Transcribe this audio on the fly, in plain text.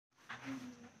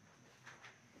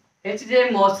HJ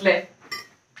మోస్లే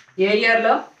ఏ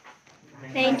ఇయర్లో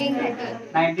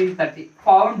 1930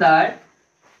 found that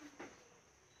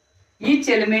each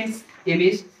element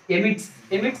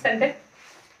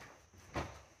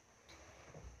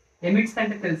emits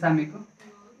అంటే తెలుసా మీకు?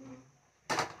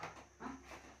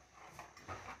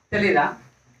 తెలీదా?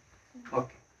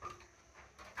 Okay.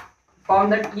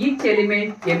 Found that each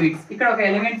element emits. ఇక్కడ ఒక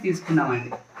ఎలిమెంట్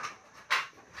తీసుకున్నామండి.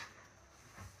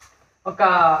 ఒక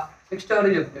స్టోరీ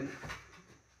చెప్తుంది.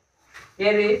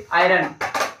 ఏది?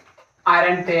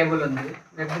 ఐరన్ టేబుల్ ఉంది,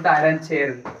 లేకపోతే ఐరన్ చైర్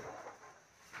ఉంది.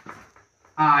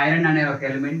 ఐరన్ అనే ఒక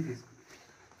ఎలిమెంట్ తీసుకున్నాం.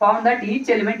 Found that each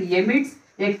element emits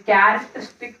A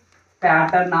characteristic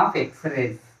pattern of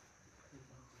X-rays.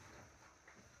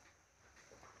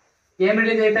 ఏం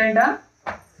release అవుతాయంట?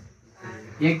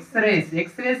 X-rays.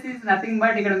 X-rays is nothing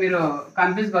but, ఇక్కడ మీరు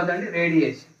confuse కావద్దండి,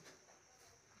 radiation.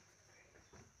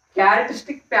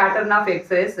 Characteristic pattern of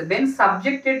X-rays when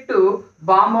subjected to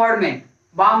బాంబార్డ్మెంట్.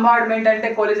 బాంబార్డ్మెంట్ అంటే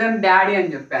కొలిజన్ డాడీ అని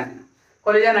చెప్పాను నేను.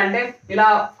 కొలిజన్ అంటే ఇలా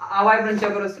ఆ వైపు నుంచి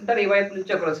ఒకరు వస్తుంటారు, ఈ వైపు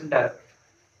నుంచి ఒకరు వస్తుంటారు,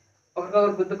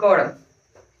 ఒకరికొకరు గుద్దుకోవడం,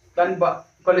 దాన్ని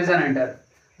కొలిజన్ అంటారు.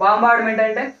 బాంబార్డ్మెంట్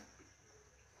అంటే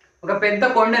ఒక పెద్ద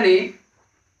కొండని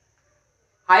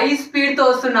హై స్పీడ్తో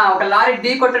వస్తున్న ఒక లారీ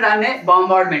ఢీ కొట్టడాన్నే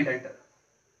బాంబార్డ్మెంట్ అంటారు.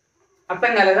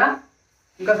 అర్థం కాలేదా?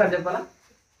 ఇంకోసారి చెప్పాలా?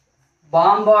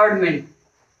 బాంబార్డ్మెంట్.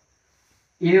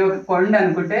 ఇది ఒక కొండ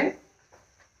అనుకుంటే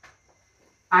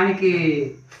ఆయనకి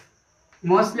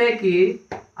మోస్లేకి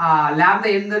ఆ ల్యాబ్లో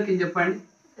ఏం దొరికింది చెప్పండి?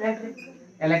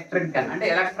 Electric gun. అంటే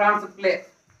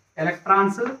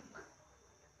ఎలక్ట్రాన్స్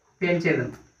పేల్చేది.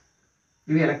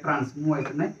 ఇవి ఎలక్ట్రాన్స్ మూవ్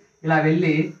అవుతున్నాయి, ఇలా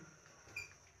వెళ్ళి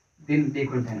దీన్ని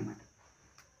ఢీకుంటాయి అన్నమాట.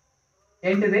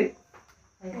 ఏంటిది?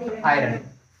 ఐరన్.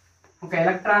 ఒక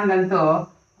ఎలక్ట్రాన్ గన్తో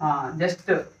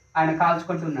జస్ట్ ఆయన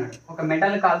కాల్చుకుంటున్నాడు. ఒక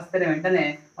మెటల్ కాల్స్తే వెంటనే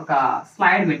ఒక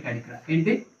స్లైడ్ పెట్టాడు. ఇక్కడ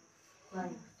ఏంటి?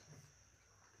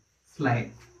 స్లైడ్.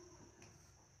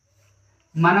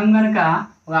 మనం కనుక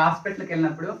ఒక హాస్పిటల్కి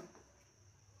వెళ్ళినప్పుడు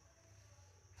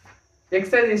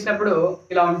ఎక్స్రే తీసినప్పుడు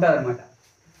ఇలా ఉంటుంది అనమాట.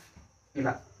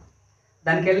 ఇలా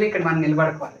దానికి వెళ్ళి ఇక్కడ మనం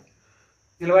నిలబడుకోవాలి.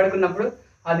 నిలబడుకున్నప్పుడు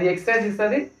అది ఎక్స్రే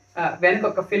తీస్తుంది, వెనక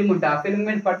ఒక ఫిల్మ్ ఉంటుంది, ఆ ఫిల్మ్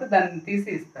మీద పట్టు దాన్ని తీసి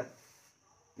ఇస్తారు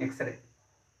ఎక్స్రే.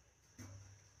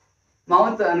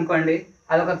 మౌత్ అనుకోండి,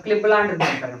 అది ఒక క్లిప్ లాంటిది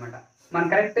అంటారు అనమాట. మనం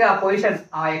కరెక్ట్గా ఆ పొజిషన్,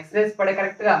 ఆ ఎక్స్రేస్ పడే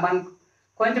కరెక్ట్గా మనం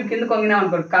కొంచెం కింద కొంగినాం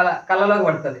అనుకోండి, కళ్ళలోకి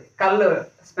పడుతుంది, కళ్ళు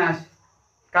స్మాష్,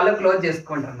 కళ్ళు క్లోజ్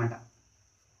చేసుకుంటారు అనమాట.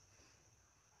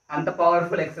 అంత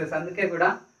పవర్ఫుల్ ఎక్స్రేస్. అందుకే కూడా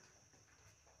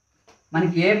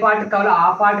మనకి ఏ పార్ట్ కావాలో ఆ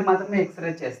పార్ట్ మాత్రమే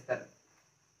ఎక్స్రే చేస్తారు.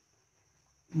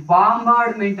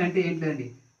 బాంబార్డ్మెంట్ అంటే ఏంటండి?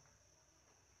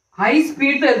 హై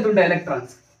స్పీడ్తో వెళ్తుంటాయి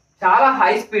ఎలక్ట్రాన్స్, చాలా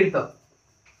హై స్పీడ్తో.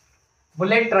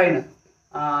 బుల్లెట్ ట్రైన్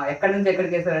ఎక్కడి నుంచి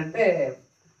ఎక్కడికి వేసారంటే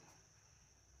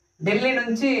ఢిల్లీ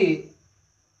నుంచి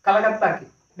కలకత్తాకి,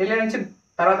 ఢిల్లీ నుంచి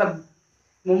తర్వాత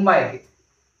ముంబైకి.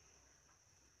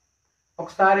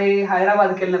 ఒకసారి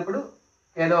హైదరాబాద్కి వెళ్ళినప్పుడు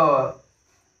ఏదో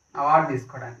అవార్డు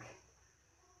తీసుకోవడానికి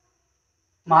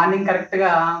మార్నింగ్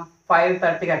కరెక్ట్గా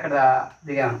 5:30కి అక్కడ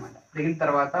దిగామన్నమాట. దిగిన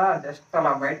తర్వాత జస్ట్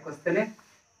అలా బయటకు వస్తేనే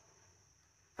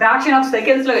ఫ్రాక్షన్ ఆఫ్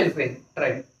సెకండ్స్లో వెళ్ళిపోయింది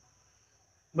ట్రైన్.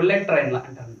 బుల్లెట్ ట్రైన్లో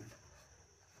అంటారు అనమాట.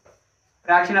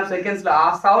 ఫ్రాక్షన్ ఆఫ్ సెకండ్స్లో ఆ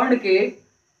సౌండ్కి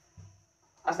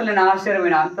అసలు నేను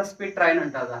ఆశ్చర్యమైన, అంత స్పీడ్ ట్రైన్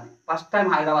ఉంటుంది అని ఫస్ట్ టైం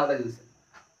హైదరాబాద్లో చూసాను.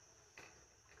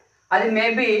 అది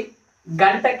మేబీ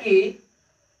గంటకి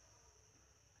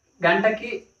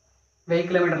 1000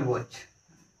 కిలోమీటర్లు పోవచ్చు.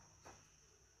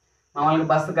 మామూలుగా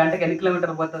బస్సు గంటకి ఎన్ని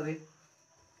కిలోమీటర్లు పోతుంది?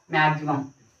 మ్యాక్సిమం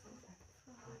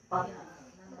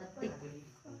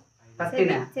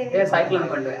 30. ఏ సైకిల్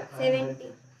అనుకోండి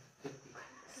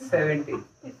 70,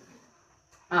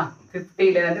 50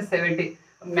 లేదంటే 70,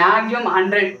 మ్యాక్సిమం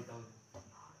 100.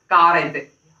 కార్ అయితే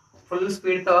ఫుల్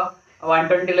స్పీడ్తో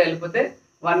 120లో వెళ్ళిపోతే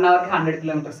 1 అవర్కి 100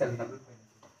 కిలోమీటర్స్ వెళ్తాం.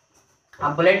 ఆ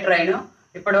బుల్లెట్ ట్రైన్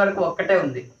ఇప్పటి వరకు ఒక్కటే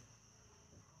ఉంది.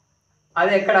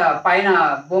 అది ఎక్కడ పైన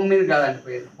భూమి మీద కాదంటే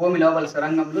పోయేది, భూమి లోపల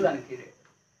సొరంగంలో దానికి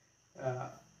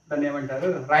దాన్ని ఏమంటారు,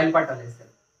 రైలు పట్టాలు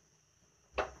వేస్తారు.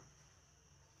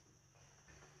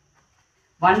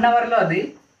 1 అవర్లో అది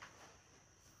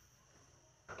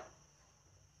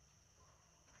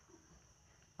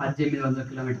 1800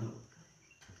 కిలోమీటర్లు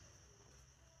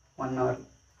 1 అవర్.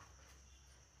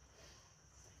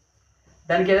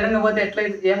 దానికి ఎదురుగా పోతే ఎట్లా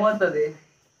ఏమవుతుంది?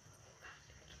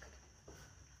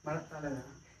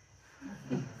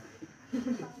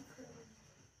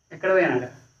 ఎక్కడ పోయినాడు?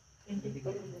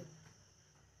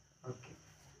 ఓకే,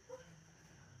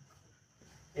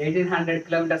 1800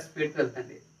 కిలోమీటర్స్ స్పీడ్కి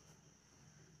వెళ్తుంది.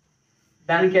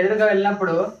 దానికి ఎదురుగా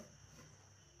వెళ్ళినప్పుడు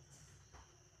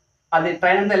అది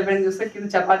ట్రైన్ అంతా వెళ్ళిపోయింది చూస్తే కింద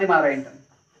చపాతీ మార ఉంటాం.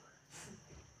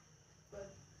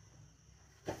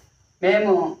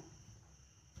 మేము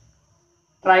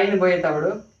ట్రైన్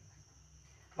పోయేటప్పుడు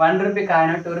 1 రూపీ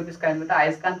కాయిన్ 2 రూపీస్ కాయిన్ పెడితే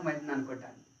అయస్కాంతం అవుతుంది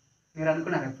అనుకుంటాను. మీరు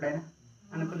అనుకున్నారా ఎప్పుడైనా?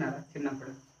 అనుకున్నారా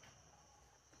చిన్నప్పుడు?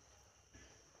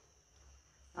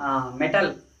 Metal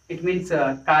it means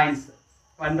coins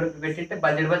 1 rupee పెట్టింటే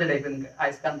budget అయిపోయింది,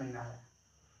 అయస్కాంతం కాదు.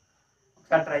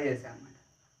 ఒకసారి ట్రై చేసాం అన్నమాట.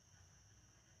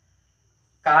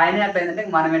 కాయినే అట్లా అయిందంటే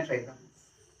మనమే ట్రై చేద్దాం.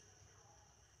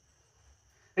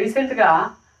 రీసెంట్గా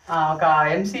ఒక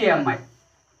ఎంసీఏ అమ్మాయి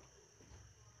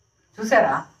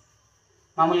చూసారా?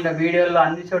 మామూలుగా వీడియోల్లో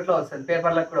అన్ని చోట్ల వస్తుంది,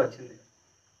 పేపర్లకు కూడా వచ్చింది.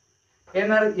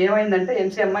 ఏమైందంటే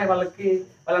ఎంసీఏ అమ్మాయి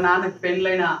వాళ్ళ నాన్నకి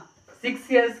పెళ్ళైన 6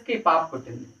 ఇయర్స్కి పాప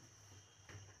పుట్టింది.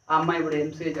 ఆ అమ్మాయి ఇప్పుడు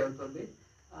ఎంసీఏ చదువుతుంది.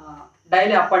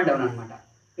 డైలీ అప్ అండ్ డౌన్ అనమాట.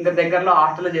 ఇంకా దగ్గరలో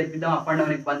హాస్టల్లో చేర్పిద్దాం, అప్ అండ్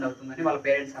డౌన్ ఇబ్బంది అవుతుందని వాళ్ళ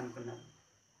పేరెంట్స్ అనుకున్నారు.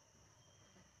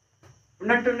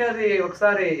 ఉన్నట్టుండి అది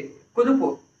ఒకసారి కుదుపు,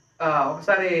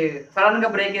 ఒకసారి సడన్గా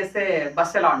బ్రేక్ వేస్తే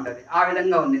బస్సు ఎలా ఉంటుంది ఆ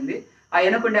విధంగా ఉండింది. ఆ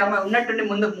వెనుకుండే అమ్మాయి ఉన్నట్టుండి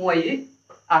ముందుకు మూవ్ అయ్యి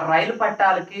ఆ రైలు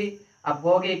పట్టాలకి ఆ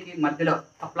బోగీకి మధ్యలో,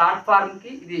 ఆ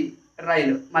ప్లాట్ఫామ్కి ఇది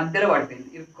రైలు మధ్యలో పడిపోయింది,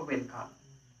 ఇరుక్కుపోయింది. కాలు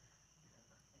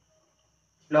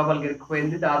లోపలికి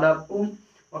ఇరుక్కుపోయింది. దాదాపు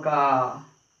ఒక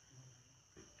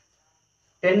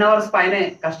 10 hours పైనే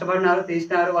కష్టపడినారు,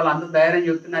 తీసినారు. వాళ్ళందరూ ధైర్యం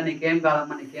చెప్తున్నారు, నీకేం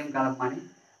కాదమ్మా అని.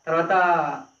 తర్వాత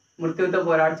మృత్యువుతో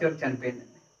పోరాడి చివరికి చనిపోయిందండి.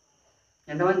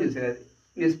 ఎంతమంది చూసారు అది?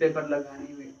 న్యూస్ పేపర్లో కానీ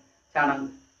ఛానల్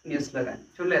న్యూస్లో కానీ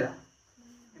చూడలేదా?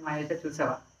 మా అయితే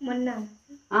చూసావా?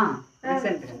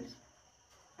 రీసెంట్గా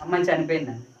అమ్మాయి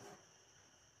చనిపోయిందండి.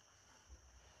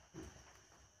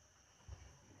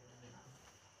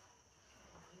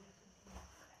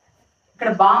 ఇక్కడ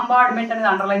బాంబార్డ్మెంట్ అనేది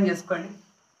అండర్లైన్ చేసుకోండి.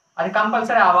 అది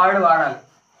కంపల్సరీ ఆ వర్డ్ వాడాలి.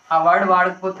 ఆ వర్డ్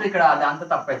వాడకపోతే ఇక్కడ అది అంత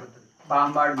తప్పైపోతుంది.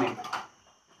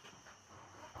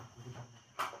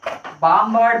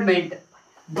 బాంబార్డ్మెంట్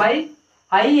బై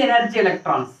హై ఎనర్జీ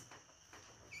ఎలక్ట్రాన్స్.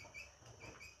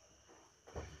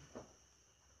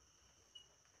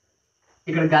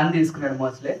 ఇక్కడ గన్ తీసుకున్నాడు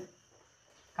మోస్లే,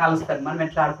 కాలుస్తారు. మనం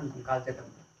ఎట్లా ఆడుకుంటాం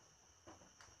కాల్చేటప్పుడు.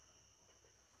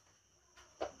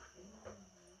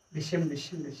 విషయం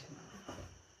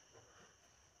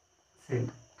సేమ్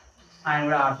ఆయన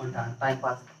కూడా ఆడుకుంటాను టైం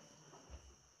పాస్.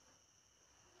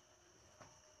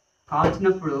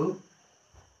 కాల్చినప్పుడు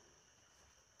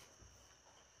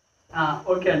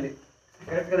ఓకే అండి,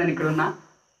 కరెక్ట్ కదా. ఇక్కడ ఉన్నా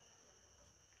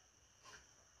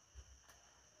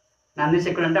నందీష్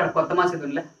ఎక్కడ అంటే ఆడ కొత్త మసీదు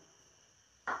ఉండే,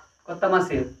 కొత్త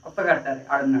మసీదు కొత్త కట్టాలి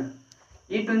ఆడున్నాడు.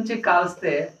 ఇటు నుంచి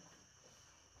కాల్స్తే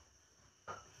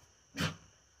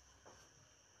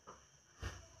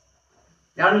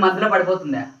ఎవరిని మధ్యలో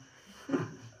పడిపోతుందా?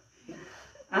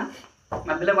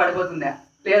 మధ్యలో పడిపోతుందా?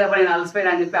 లేదప్పుడు నేను అలసిపోయినా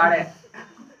అని చెప్పి ఆడే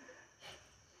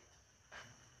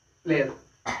లేదు.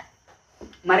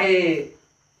 మరి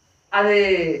అది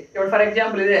ఇప్పుడు ఫర్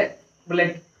ఎగ్జాంపుల్ ఇదే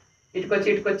బుల్లెట్ ఇటుకొచ్చి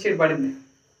ఇటు పడింది,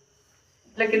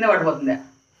 ఇట్లా కింద పడిపోతుందా?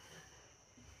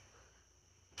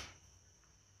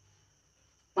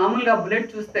 మామూలుగా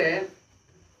బుల్లెట్ చూస్తే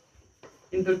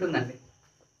ఇంత ఉంటుందండి,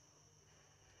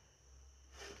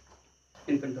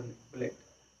 ఇంత ఉంటుంది బుల్లెట్.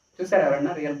 చూసారా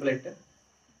ఎవరన్నా రియల్ బుల్లెట్?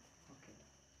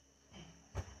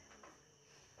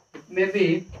 మేబీ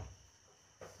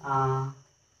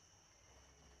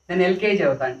నేను ఎల్కేజీ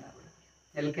అవుతాను,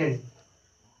 ఎల్కేజీ.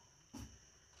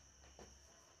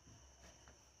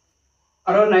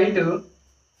 అరో నైట్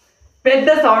పెద్ద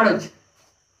సౌండ్ వచ్చి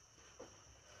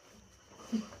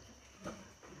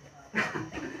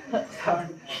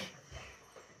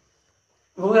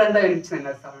ఊరంతా వినిపించింది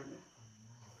కదా సౌండ్.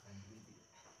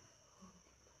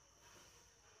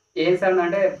 ఏం సౌండ్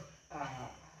అంటే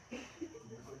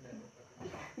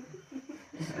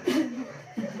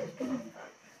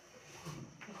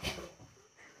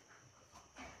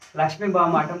లక్ష్మీ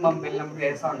బామ్మ అటం బాంబు వెళ్ళినప్పుడు ఏ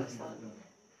సౌండ్ వస్తుంది?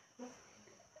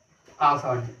 ఆ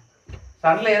సౌండ్.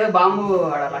 సర్లే ఏదో బాంబు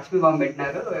ఆడ లక్ష్మీ బాంబు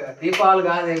పెట్టినారు, దీపావళి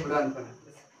కాదు ఇప్పుడు అనుకున్నాను.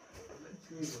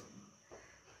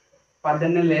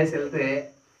 12 లేసి వెళ్తే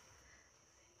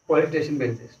పోలీస్ స్టేషన్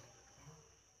పిలిచేసి,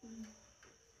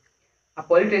 ఆ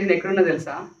పోలీస్ స్టేషన్ ఎక్కడున్నా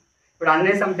తెలుసా? ఇప్పుడు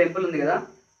ఆంజనేయ టెంపుల్ ఉంది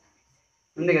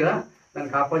కదా,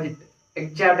 దానికి ఆపోజిట్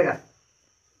ఎగ్జాక్ట్గా.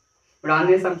 ఇప్పుడు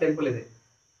ఆంజనేయ టెంపుల్ ఇది,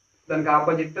 దానికి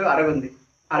ఆపోజిట్ అరగు ఉంది,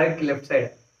 అరగుకి లెఫ్ట్ సైడ్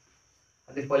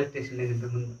అది పోలీస్ స్టేషన్. నేను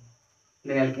ఇంతకు ముందు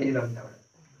నేను ఎల్కేజీలో ఉంటాడు,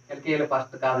 ఎల్కేజీలో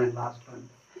ఫస్ట్ కాదు నేను లాస్ట్లో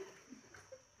ఉంటాను.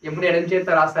 ఎప్పుడు ఎడం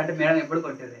చేతితో రాస్తా అంటే మేడం ఎప్పుడు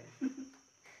కొట్టేది,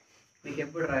 నీకు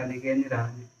ఎప్పుడు రా, నీకేంది రా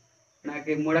అని.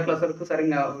 నాకు 3వ క్లాస్ వరకు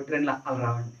సరిగ్గా 1-2 అలా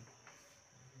రావండి.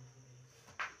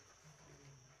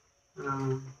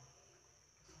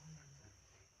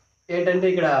 ఏంటంటే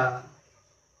ఇక్కడ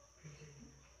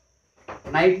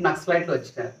నైట్ నక్సలైట్లు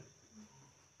వచ్చినారు,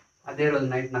 అదే రోజు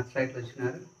నైట్ నక్సలైట్లు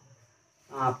వచ్చినారు.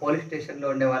 పోలీస్ స్టేషన్లో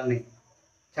ఉండే వాళ్ళని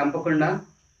చంపకుండా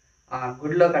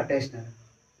గుడిలో కట్టేసినారు.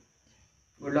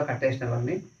 గుడిలో కట్టేసిన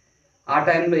వాళ్ళని. ఆ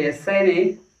టైంలో ఎస్ఐని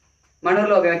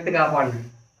మనలో ఒక వ్యక్తి కాపాడినాడు.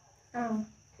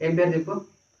 ఏం పేరు చెప్పు?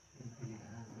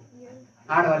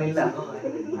 ఆడవాళ్ళు ఇల్లా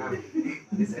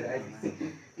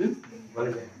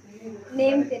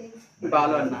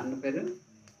బాలు అన్న అన్న పేరు.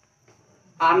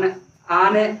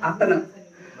 ఆనే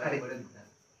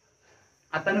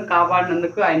అతను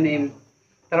కాపాడినందుకు ఆయన్ని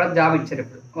తర్వాత జాబ్ ఇచ్చారు.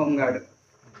 ఇప్పుడు హోంగార్డ్.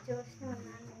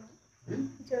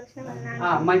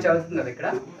 అమ్మాయి చదువుతుంది కదా ఇక్కడ.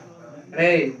 రే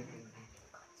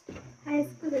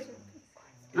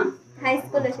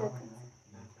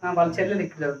వాళ్ళ చెల్లెలు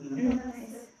ఇక్కడ చదువుతుంది.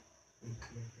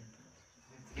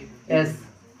 ఎస్,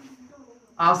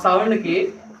 ఆ సౌండ్కి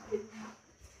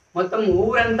మొత్తం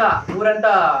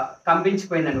ఊరంతా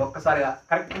కంపించిపోయిందండి ఒక్కసారిగా.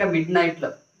 కరెక్ట్గా మిడ్ నైట్లో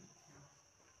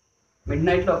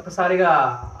ఒక్కసారిగా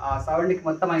ఆ సౌండ్కి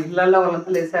మొత్తం ఆ ఇళ్ళల్లో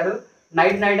వాళ్ళంతా లేసారు.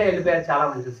 నైటే వెళ్ళిపోయారు చాలా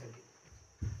మంది చూసేది.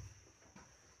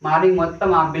 మార్నింగ్ మొత్తం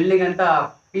ఆ బిల్డింగ్ అంతా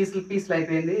పీసులు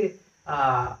అయిపోయింది.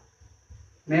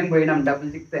 మేము పోయినాం డబ్బులు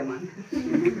చిక్తామని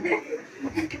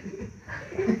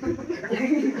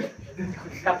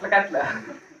కట్ల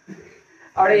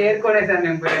ఆవిడ ఏరుకోనేసాను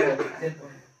మేము పోయేది.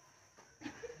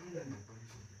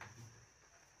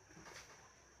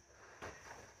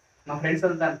 మా ఫ్రెండ్స్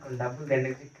అంతా అనుకోండి డబ్బులు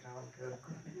దండకి చిక్కి రావాలి.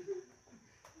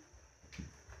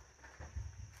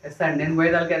 ఎస్ అండి, నేను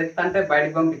పోయేదానికి ఎదుగుతా అంటే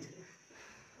బయటకు పంపించి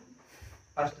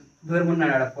ఫస్ట్ దూరం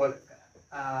ఉన్నాడు ఆడ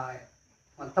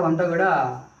మొత్తం అంతా కూడా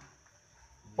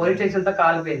పోలీస్ స్టేషన్ అంతా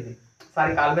కాలిపోయింది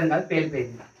కాదు,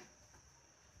 పేలిపోయింది.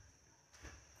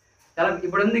 చాలా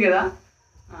ఇప్పుడు ఉంది కదా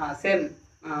సేమ్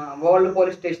ఓల్డ్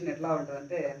పోలీస్ స్టేషన్ ఎట్లా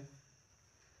ఉంటుందంటే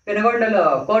పెనుగొండలో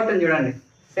కోర్టు చూడండి,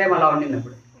 సేమ్ అలా ఉండింది.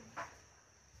 అప్పుడు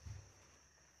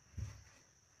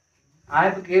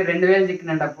ఆయనకి 2000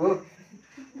 చిక్కినంట అప్పు.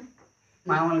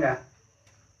 మామూలుగా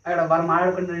అక్కడ వాళ్ళు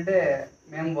మాట్లాడుకుంటుంటే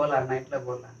మేము పోలాలి, నైట్లో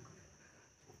పోలాలి.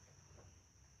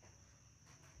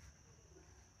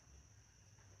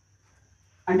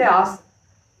 అంటే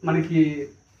మనకి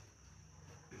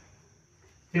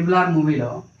RRR మూవీలో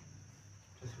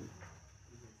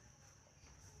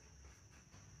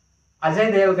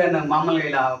అజయ్ దేవగన్ మామూలుగా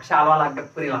ఇలా ఒక శాల్వాలు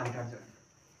అడ్డక్కుని ఇలా అంటాడు చూడండి.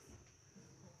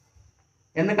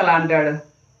 ఎందుకు అలా అంటాడు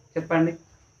చెప్పండి?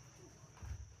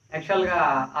 యాక్చువల్గా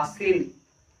ఆ సీన్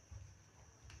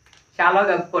చాలా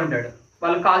కప్పుకుంటాడు.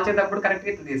 వాళ్ళు కాల్చేటప్పుడు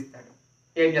కరెక్ట్గా ఇట్లా తీస్తాడు.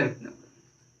 ఏం జరుగుతుంది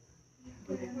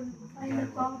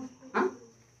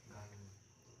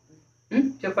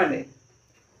చెప్పండి?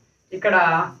 ఇక్కడ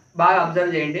బాగా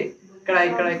అబ్జర్వ్ చేయండి. ఇక్కడ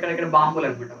బాంబులు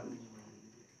అనమాట.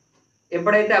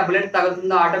 ఎప్పుడైతే ఆ బుల్లెట్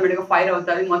తగులుతుందో ఆటోమేటిక్గా ఫైర్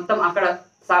అవుతుంది. మొత్తం అక్కడ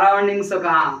సరౌండింగ్స్ ఒక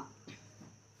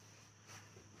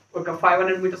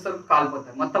 500 మీటర్స్ వరకు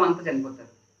కాలిపోతారు. మొత్తం అంతా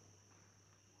చనిపోతారు.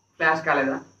 ఫ్లాష్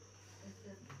కాలేదా?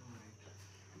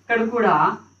 ఇక్కడ కూడా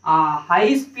ఆ హై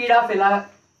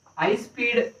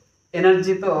స్పీడ్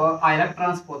ఎనర్జీతో ఆ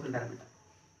ఎలక్ట్రాన్స్ పోతుంటారు అనమాట.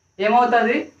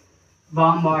 ఏమవుతుంది?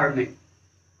 బాంబార్డ్మెంట్.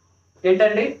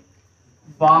 ఏంటండి?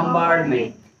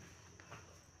 బాంబార్డ్మెంట్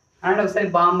అనండి ఒకసారి.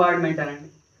 బాంబార్డ్మెంట్ అనండి.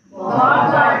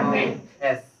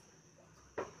 Yes,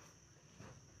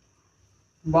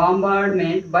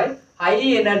 బాంబార్డ్మెంట్ by high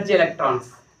energy electrons.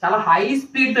 చాలా హై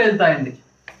స్పీడ్తో వెళ్తాయండి.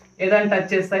 ఏదైనా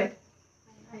టచ్ చేస్తాయి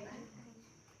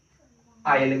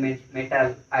ఆ element,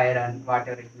 metal, iron, what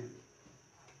ever it may be.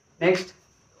 Next,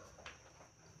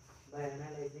 by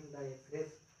analyzing the X-ray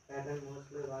pattern,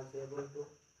 mosle was able to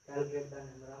calculate the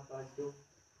number of positive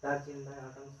charge in the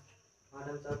atoms of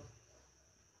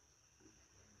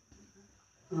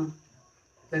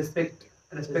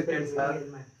respected sir.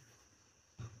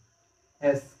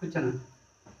 Yes, కూర్చోను.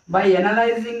 By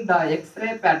analysing the x ray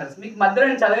patterns. మీకు మధ్యలో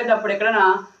నేను చదివేటప్పుడు ఎక్కడైనా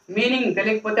meaning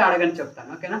తెలియకపోతే అడగని చెప్తాను,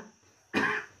 ఓకేనా?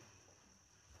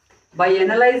 By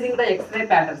analysing the x ray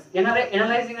patterns.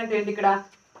 Analysing అంటే ఏంటి ఇక్కడ?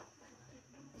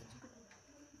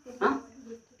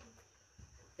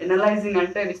 ఎనలైజింగ్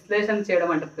అంటే విశ్లేషణ చేయడం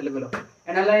అంటే తెలుగులో.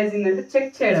 ఎనలైజింగ్ అంటే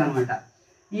చెక్ చేయడం అనమాట.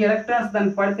 ఈ ఎలక్ట్రాన్స్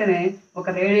దానికి పడితేనే ఒక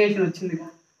రేడియేషన్ వచ్చింది,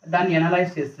 దాన్ని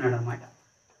ఎనలైజ్ చేస్తున్నాడు అనమాట.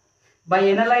 By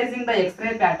analysing the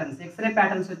x ray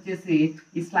patterns వచ్చేసి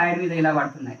ఈ స్లైడ్ మీద ఇలా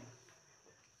పడుతున్నాయి.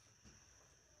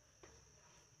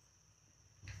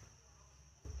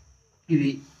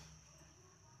 ఇది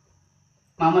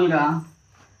మామూలుగా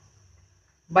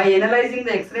by analysing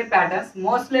the x ray patterns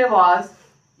మోస్లే was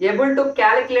able to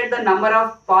calculate the number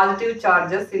of positive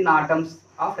charges in atoms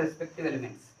of respective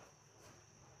elements.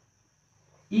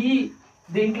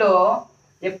 దీంట్లో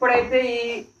ఎప్పుడైతే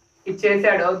ఇది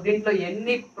చేశాడో దీంట్లో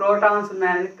ఎన్ని ప్రోటాన్స్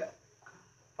ఉన్నాయని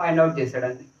ఫైండ్ అవుట్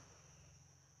చేశాడండి.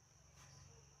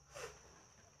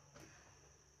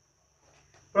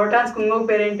 ప్రోటాన్స్ ఇంకొక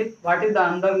పేరేంటి? What is the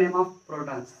another name of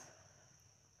protons?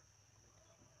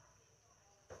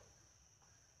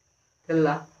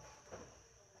 తెల్లా?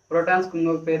 ప్రోటాన్స్కి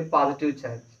ఇంకొక పేరు పాజిటివ్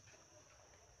ఛార్జ్.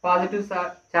 పాజిటివ్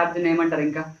ఛార్జ్ని ఏమంటారు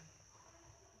ఇంకా?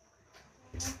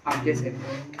 ఆఫ్ చేసేది.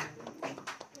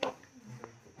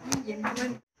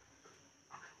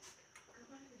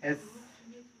 Yes.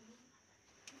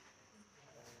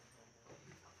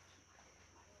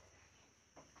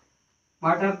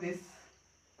 What are this?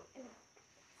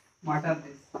 What are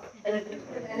this?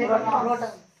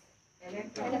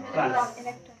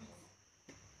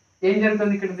 ఏం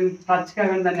జరుగుతుంది ఇక్కడ? టచ్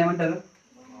కాకుండా దాన్ని ఏమంటారు?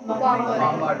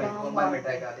 బాంబార్డ్మెంట్. బాంబార్డ్మెంట్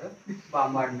కాదు,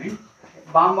 బాంబార్డ్మెంట్.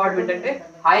 బాంబార్డ్మెంట్ అంటే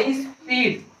హై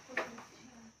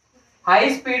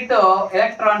స్పీడ్ తో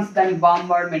ఎలక్ట్రాన్స్ దాని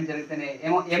బాంబార్డ్మెంట్ జరుగుతున్నాయి.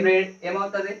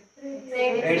 ఏమవుతుంది?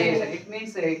 Radiation. It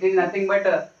means it is nothing but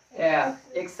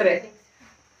x ray.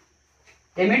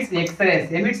 Emits X-rays.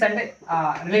 Emits అంటే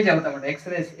రిలీజ్ అవుతాయి.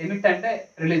 ఎక్స్రేస్ ఎమిట్ అంటే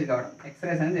రిలీజ్ కావడం.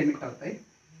 ఎక్స్రేస్ అనేది ఎమిట్ అవుతాయి.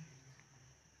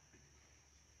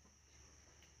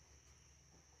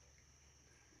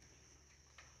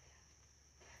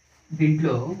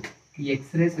 దీంట్లో ఈ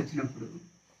ఎక్స్రేస్ వచ్చినప్పుడు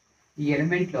ఈ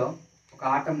ఎలిమెంట్లో ఒక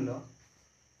ఆటంలో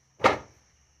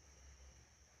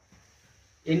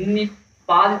ఎన్ని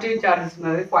పాజిటివ్ చార్జెస్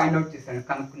ఉన్నది ఫైండ్ అవుట్ చేశాడు,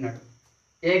 కనుక్కున్నాడు.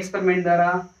 ఏ ఎక్స్పెరిమెంట్ ద్వారా?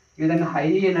 ఈ విధంగా హై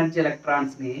ఎనర్జీ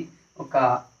ఎలక్ట్రాన్స్ని ఒక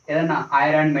ఏదైనా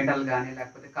ఐరన్ మెటల్ కానీ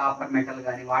లేకపోతే కాపర్ మెటల్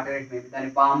కానీ వాటర్ ఎయిట్ మేబీ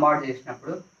దాన్ని బాంబార్డ్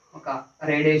చేసినప్పుడు ఒక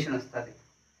రేడియేషన్ వస్తుంది.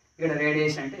 ఇక్కడ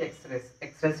రేడియేషన్ అంటే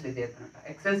ఎక్స్రేస్ రిలీజ్ అవుతున్నట్టు.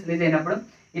 ఎక్స్రేస్ రిలీజ్ అయినప్పుడు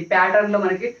ఈ ప్యాటర్న్లో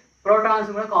మనకి ప్రోటాన్స్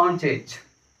కూడా కౌంట్ చేయొచ్చు.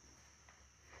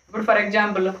 ఇప్పుడు ఫర్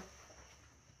ఎగ్జాంపుల్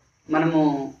మనము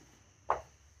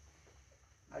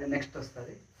అది నెక్స్ట్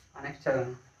వస్తుంది. ఆ నెక్స్ట్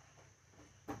చదవండి.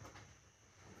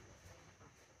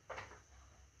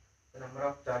 The number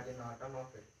of charge in the atom of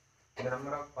it. The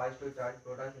number of positive charge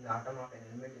protons in the atom of an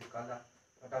element is called the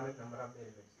atomic number of the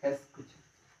elements. Yes,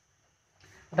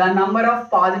 the number of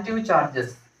positive charges.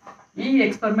 ఈ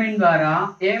experiment ద్వారా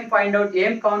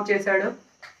ఏం count చేశాడు?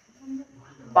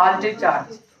 Positive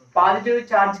charge. Positive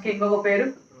charge కి ఇంకొక పేరు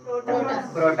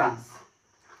protons.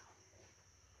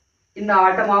 In the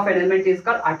atom of element is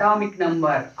called atomic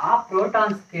number. ఆ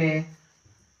protons కే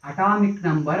atomic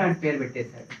number అని పేరు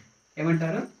పెట్టేశాడు.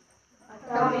 ఏమంటారు?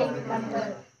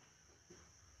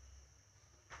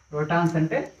 ప్రోటాన్స్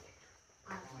అంటే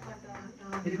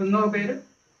ఇది ఇంకొక పేరు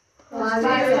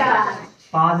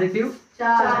పాజిటివ్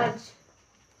చార్జ్.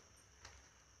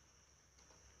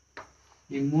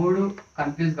 ఈ మూడు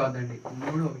కన్ఫ్యూజ్ కావద్దండి,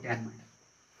 మూడు ఒకటే అన్నమాట.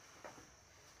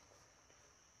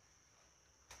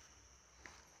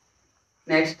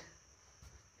 Next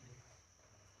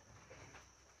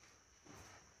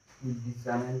this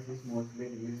analysis mostly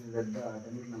reveals that the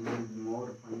atomic number is more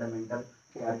fundamental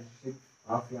characteristic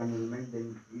of an element than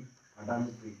its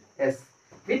atomic weight. Yes.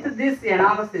 With this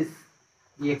analysis,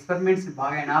 ఈ ఎక్స్పెరిమెంట్స్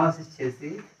బాగా అనాలిసిస్ చేసి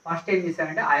ఫస్ట్ ఏం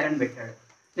చేశాడంటే ఐరన్ పెట్టాడు.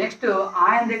 నెక్స్ట్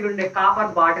ఆయన దగ్గర ఉండే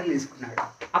కాపర్ బాటిల్ తీసుకున్నాడు.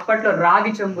 అప్పట్లో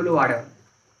రాగి చెంబులు వాడేవారు.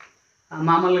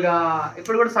 మామూలుగా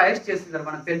ఇప్పుడు కూడా సజెస్ట్ చేస్తున్నారు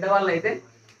మన పెద్దవాళ్ళు అయితే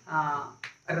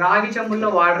రాగి చెంబుల్లో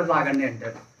వాటర్ తాగండి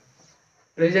అంటారు.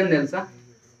 రీజన్ తెలుసా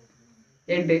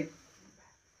ఏంటి?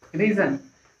 రీజన్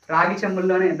రాగి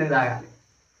చెంబుల్లోనే ఎందుకు తాగాలి?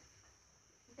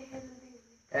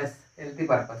 Yes, healthy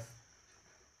purpose.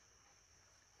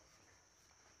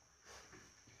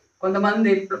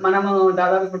 కొంతమంది మనము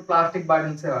దాదాపు ఇప్పుడు ప్లాస్టిక్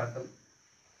బాటిల్సే వాడతాం.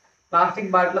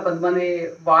 ప్లాస్టిక్ బాటిల్లో కొంతమంది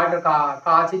వాటర్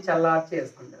కాచి చల్లార్చి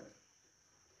వేసుకుంటారు.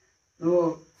 నువ్వు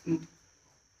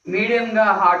మీడియంగా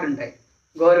హాట్ ఉంటాయి,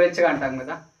 గోరువెచ్చగా అంటాం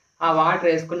కదా, ఆ వాటర్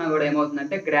వేసుకున్నా కూడా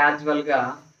ఏమవుతుందంటే గ్రాడ్యువల్గా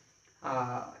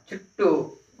చుట్టూ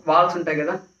వాల్స్ ఉంటాయి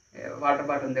కదా, వాటర్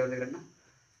బాటిల్ ఉంది ఎవరి దగ్గర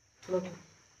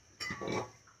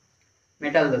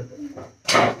మెటల్ దొరుకుతుంది.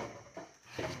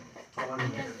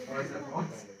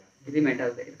 ఇది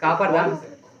మెటల్, ఇది కాపర్ దా?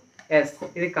 ఎస్,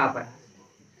 ఇది కాపర్.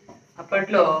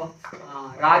 అప్పట్లో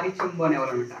రాగి చెంబు అని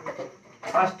ఎవరు ఉంటారు.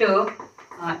 ఫస్ట్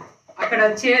అక్కడ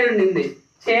చైర్ ఉండింది,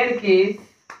 చైర్కి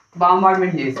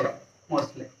బాంబార్డ్మెంట్ చేశారు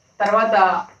మోస్ట్లీ. తర్వాత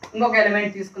ఇంకొక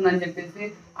ఎలిమెంట్ తీసుకుందని చెప్పేసి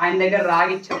ఆయన దగ్గర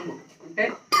రాగి చెంబు అంటే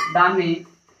దాన్ని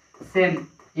సేమ్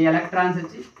ఈ ఎలక్ట్రాన్స్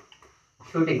వచ్చి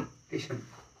షూటింగ్ తీసుకుంది.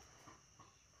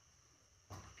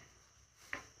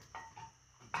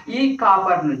 ఈ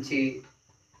కాపర్ నుంచి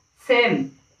సేమ్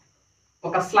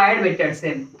ఒక స్లైడ్ పెట్టాడు.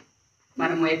 సేమ్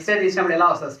మనము ఎక్స్రే తీసినప్పుడు ఎలా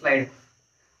వస్తుంది స్లైడ్,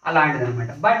 అలాంటిది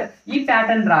అనమాట. బట్ ఈ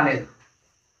ప్యాటర్న్ రాలేదు.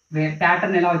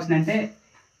 ప్యాటర్న్ ఎలా వచ్చిందంటే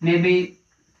మేబీ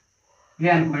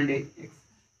ఇదే అనుకోండి,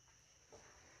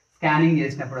 స్కానింగ్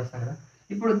చేసినప్పుడు వస్తారు కదా,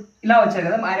 ఇప్పుడు ఇలా వచ్చాయి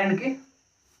కదా ఐరన్కి.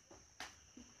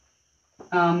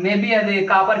 మేబీ అది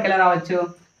కాపర్కి ఎలా రావచ్చు?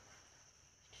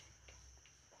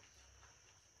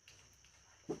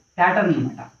 ప్యాటర్న్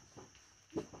అనమాట.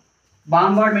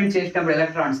 బాంబార్డ్మెంట్ చేసినప్పుడు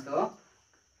ఎలక్ట్రాన్స్తో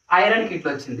ఐరన్కి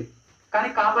ఇట్లా వచ్చింది, కానీ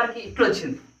కాపర్కి ఇట్లా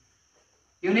వచ్చింది.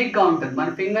 యూనిక్గా ఉంటుంది. మన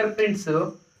ఫింగర్ ప్రింట్స్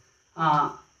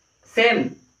సేమ్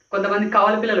కొంతమంది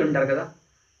కవల పిల్లలు ఉంటారు కదా,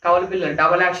 కవల పిల్లలు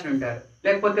డబల్ యాక్షన్ ఉంటారు,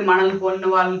 లేకపోతే మనల్ని పోలిన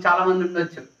వాళ్ళు చాలామంది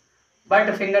ఉండొచ్చు, బట్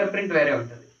ఫింగర్ ప్రింట్ వేరే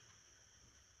ఉంటుంది.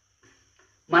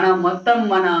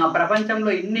 మన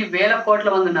ప్రపంచంలో ఇన్ని వేల కోట్ల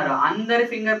మంది ఉన్నారు, అందరి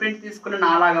ఫింగర్ ప్రింట్ తీసుకున్న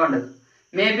నాలాగా ఉండదు.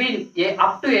 మేబీ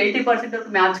అప్ టు 80%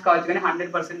 వరకు మ్యాచ్ కావచ్చు, కానీ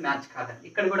 100% మ్యాచ్ కాదండి.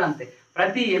 ఇక్కడ కూడా అంతే,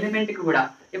 ప్రతి ఎలిమెంట్కి కూడా.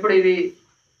 ఇప్పుడు ఇది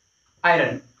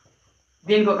ఐరన్,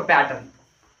 దీనికి ఒక ప్యాటర్న్,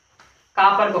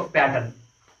 కాపర్కి ఒక ప్యాటర్న్,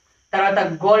 తర్వాత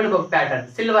గోల్డ్కి ఒక ప్యాటర్న్,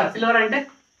 సిల్వర్ అంటే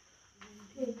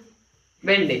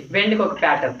వెండికి ఒక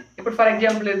ప్యాటర్న్. ఇప్పుడు ఫర్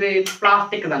ఎగ్జాంపుల్ ఇది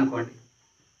ప్లాస్టిక్ అనుకోండి,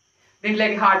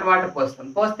 దీంట్లోకి హాట్ వాటర్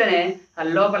పోస్తేనే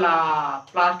లోపల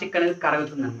ప్లాస్టిక్ అనేది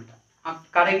కరుగుతుంది అనమాట.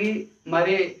 కరిగి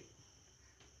మరి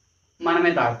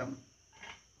మనమే తాగుతాం.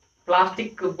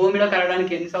 ప్లాస్టిక్ భూమిలో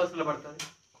కరగడానికి ఎన్ని సంవత్సరాలు పడుతుంది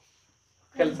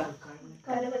తెలుసా?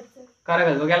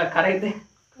 కరగదు. ఒకవేళ కరిగితే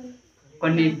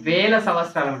కొన్ని వేల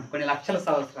సంవత్సరాలు ఉంటుంది, కొన్ని లక్షల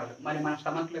సంవత్సరాలు. మరి మన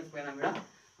స్టమక్లోకి పోయినా కూడా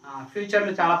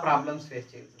ఫ్యూచర్లో చాలా ప్రాబ్లమ్స్ ఫేస్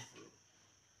చేయాల్సి వస్తుంది.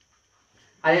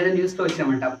 అదేదో న్యూస్లో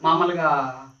వచ్చామంట, మామూలుగా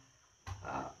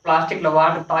ప్లాస్టిక్లో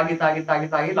వాటర్ తాగి తాగి తాగి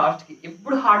తాగి లాస్ట్కి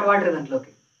ఎప్పుడు హాట్ వాటర్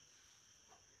దాంట్లోకి,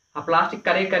 ఆ ప్లాస్టిక్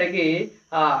కరిగి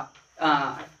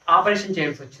ఆపరేషన్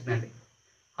చేయాల్సి వచ్చిందండి.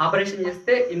 ఆపరేషన్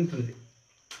చేస్తే ఇంతుంది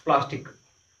ప్లాస్టిక్,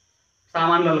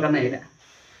 సామాన్ల కన్నా ఇలా.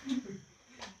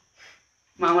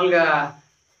 మామూలుగా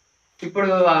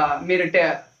ఇప్పుడు మీరు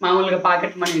మామూలుగా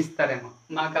పాకెట్ మనీ ఇస్తారేమో,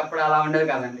 మాకు అప్పుడు అలా ఉండదు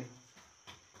కదండి.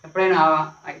 ఎప్పుడైనా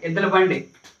ఎద్దుల బండి,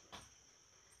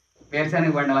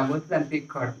 వేరుశనగ బండి అలా పోతే దాన్ని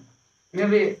తీసుకోవడం,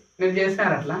 మీరు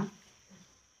చేస్తారు అట్లా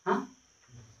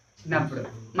చిన్నప్పుడు?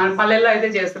 మన పల్లెల్లో అయితే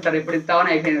చేస్తుంటారు, ఇప్పుడు టౌన్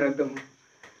అయిపోయింది రొద్దము.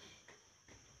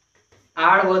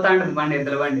 ఆడపోతా ఉంటుంది బండి,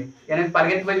 ఎద్దుల బండి. వెనక్కి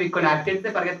పరిగెత్తిపోయి మీకు కొన్ని అట్టెడితే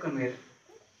పరిగెత్తుకుని మీరు.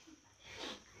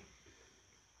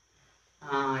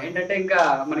 ఏంటంటే ఇంకా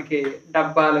మనకి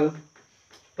డబ్బాలు,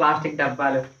 ప్లాస్టిక్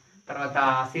డబ్బాలు, తర్వాత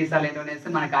సీసాలు ఏంటో వేస్తే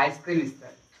మనకి ఐస్ క్రీమ్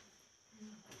ఇస్తారు.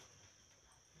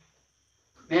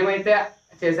 మేమైతే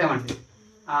చేసామండి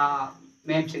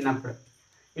మేము చిన్నప్పుడు.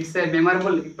 ఇట్స్ ఏ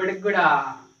మెమరబుల్, ఇప్పటికి కూడా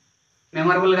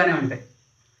మెమరబుల్గానే ఉంటాయి.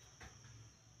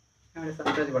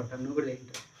 సంతోషపడతాను, నువ్వు కూడా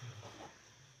ఏంటి.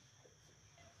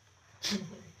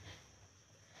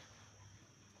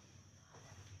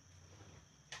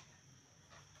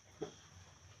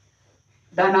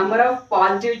 The number of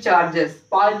positive charges,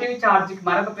 positive charge కి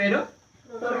మరొక పేరు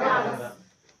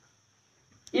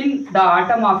in the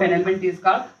atom of an element is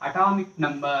called atomic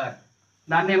number.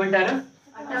 దాన్ని ఏమంటారు?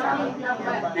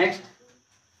 నెక్స్ట్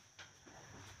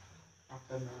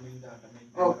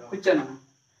కూర్చోను,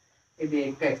 ఇది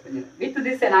ఇంకా ఎక్స్ప్లెయిన్ విత్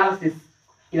దిస్ ఎనాలిసిస్.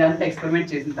 ఇదంతా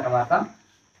ఎక్స్పెరిమెంట్ చేసిన తర్వాత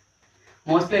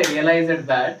mostly realised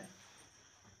that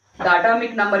the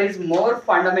atomic number is more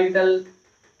fundamental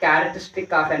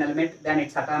characteristic of an element than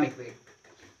it's atomic weight.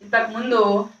 ఇంతకుముందు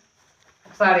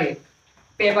ఒకసారి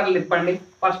పేపర్లు తిప్పండి.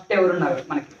 ఫస్ట్ ఎవరున్నారు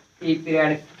మనకి ఈ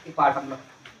పీరియాడిక్ ఈ పాఠంలో?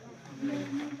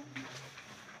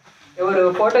 ఎవరు?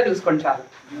 ఫోటో చూసుకోండి చాలు.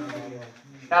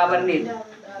 డాబర్ నీరు.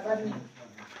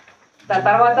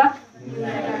 తర్వాత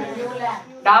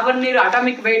డాబర్ నీరు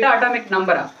అటామిక్ వెయిట్, అటామిక్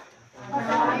నంబరా?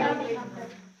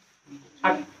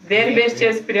 దేని బేస్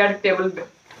చేసి పీరియాడిక్ టేబుల్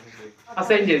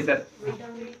అసైన్ చేశారు?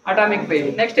 Atomic weight.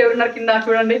 నెక్స్ట్ ఎవరున్నారు కింద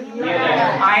చూడండి,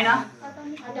 ఆయన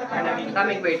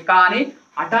అటామిక్ వెయిట్. కానీ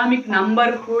అటామిక్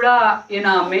నంబర్ కూడా ఈయన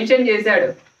మెన్షన్ చేశాడు,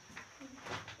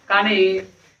 కానీ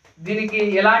దీనికి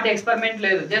ఎలాంటి ఎక్స్పెరిమెంట్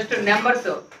లేదు, జస్ట్ నెంబర్స్.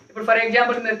 ఇప్పుడు ఫర్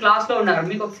ఎగ్జాంపుల్ మీరు క్లాస్లో ఉన్నారు,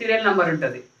 మీకు ఒక సీరియల్ నెంబర్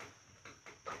ఉంటుంది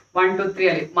 1 2 3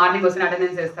 అని, మార్నింగ్ వచ్చిన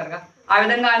అటెండెన్స్ వేస్తారుగా, ఆ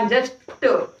విధంగా ఆయన జస్ట్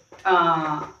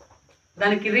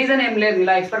దానికి రీజన్ ఏం లేదు,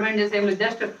 ఇలా ఎక్స్పెరిమెంట్ చేసి ఏం లేదు,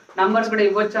 జస్ట్ నంబర్స్ కూడా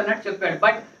ఇవ్వచ్చు అన్నట్టు చెప్పాడు.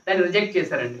 బట్ దాన్ని రిజెక్ట్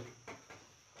చేశారండి,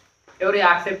 ఎవరు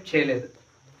యాక్సెప్ట్ చేయలేదు.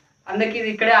 అందుకే ఇది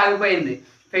ఇక్కడే ఆగిపోయింది,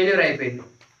 ఫెయిల్యూర్ అయిపోయింది.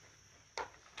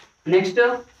 Next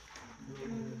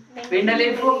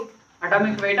వెండలీఫ్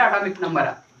atomic weight, atomic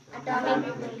నంబరా?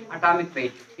 Atomic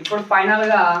weight. ఇప్పుడు ఫైనల్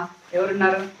గా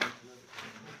ఎవరున్నారు?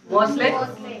 మోస్లే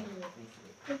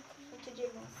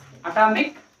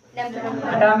అటామిక్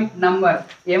నంబర్.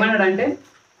 ఏమన్నాడంటే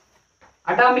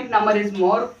atomic number is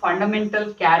more fundamental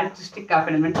characteristic of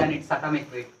element and it's atomic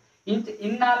weight.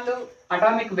 ఇన్నాళ్ళు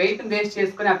అటామిక్ వెయిట్ బేస్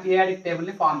చేసుకుని ఆ పీరియాడిక్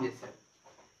టేబుల్ని ఫామ్ చేశారు.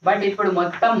 బట్ ఇప్పుడు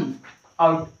మొత్తం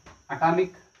అవుట్,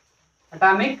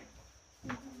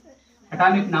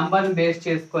 అటామిక్ నంబర్ని బేస్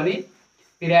చేసుకొని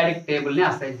పీరియాడిక్ టేబుల్ని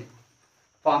అసైన్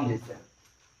ఫామ్ చేశారు.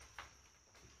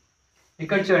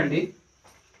 ఇక్కడ చూడండి,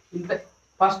 ఇంత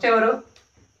ఫస్ట్ ఎవరు?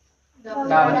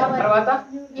 తర్వాత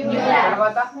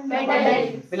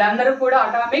వీళ్ళందరూ కూడా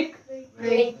అటామిక్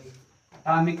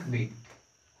వెయిట్.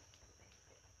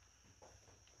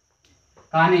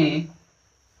 కానీ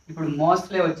ఇప్పుడు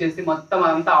మోస్ట్లీ వచ్చేసి మొత్తం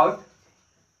అంతా అవుట్.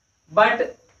 బట్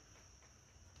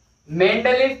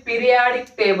మెండలిఫ్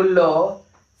పీరియాడిక్ టేబుల్లో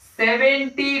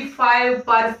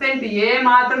 75% ఏ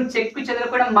మాత్రం చెక్కు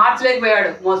చెదరకుండా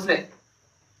మార్చలేకపోయాడు మోస్లే.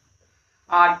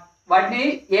 వాటిని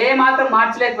ఏ మాత్రం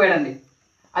మార్చలేకపోయాడండి.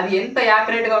 అది ఎంత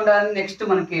యాక్యురేట్గా ఉండాలని నెక్స్ట్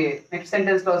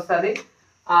సెంటెన్స్లో వస్తుంది.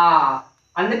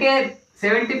 అందుకే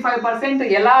 75%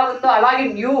 ఎలా ఉందో అలాగే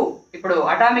న్యూ ఇప్పుడు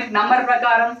అటామిక్ నంబర్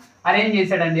ప్రకారం అరేంజ్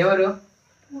చేశాడండి. ఎవరు?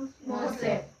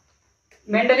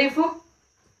 మెండలిఫ్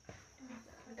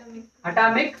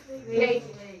అటామిక్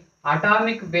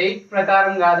వెయిట్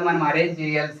ప్రకారం కాదు మనం అరేంజ్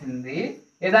చేయాల్సింది.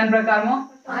 ఏదాని ప్రకారము?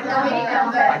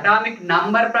 అటామిక్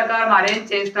నంబర్ ప్రకారం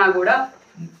అరేంజ్ చేసినా కూడా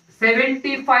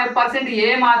 75% ఏ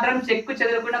మాత్రం చెక్కు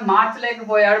చెదరకుండా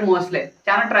మార్చలేకపోయాడు మోస్లే.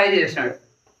 చాలా ట్రై చేసినాడు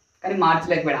కానీ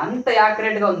మార్చలేకపోయాడు. అంత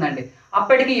యాక్యురేట్గా ఉందండి.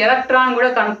 అప్పటికి ఎలక్ట్రాన్ కూడా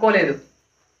కనుక్కోలేదు.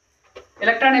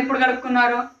 ఎలక్ట్రాన్ ఎప్పుడు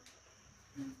కనుక్కున్నారు?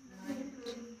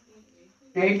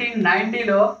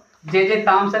 1890లో జేజే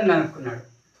థామ్సన్ కనుక్కున్నాడు.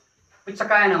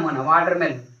 పుచ్చకాయ నమూనా, వాటర్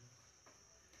మెలన్.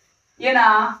 ఈయన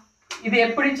ఇది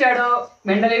ఎప్పుడు ఇచ్చాడు?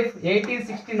 మెండలిఫ్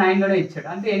 1869లోనే ఇచ్చాడు.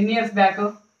 అంటే ఎన్ని ఇయర్స్ బ్యాక్?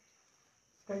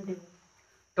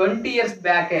 20 ఇయర్స్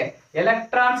బ్యాకే.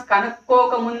 ఎలక్ట్రాన్స్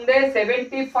కనుక్కోక ముందే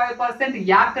 75%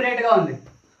 యాక్యురేట్గా ఉంది,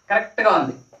 కరెక్ట్గా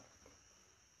ఉంది.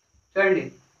 చూడండి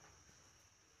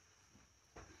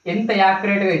ఎంత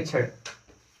యాక్యురేట్గా ఇచ్చాడు.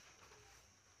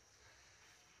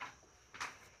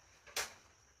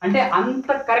 అంటే అంత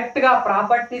కరెక్ట్గా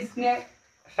ప్రాపర్టీస్నే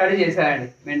స్టడీ చేశాడండి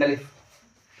మెండలిఫ్.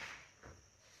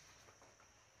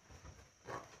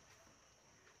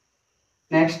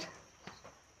 Next,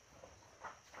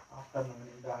 After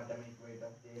knowing the atomic weight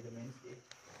of the elements,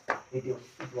 it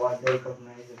was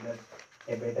recognized that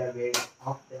a better way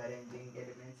of arranging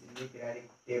elements in the periodic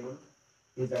table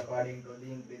is according to the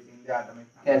increasing the atomic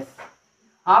number. yes,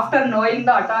 after knowing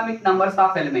the atomic numbers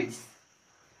of elements.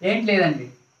 ఏంటి లేదండి,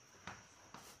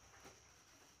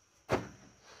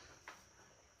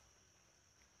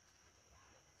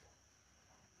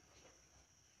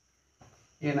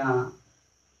 ఈయన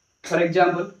for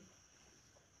example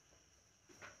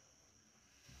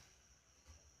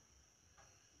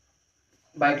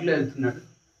బైక్లో వెళ్తున్నాడు,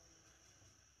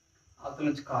 అవతల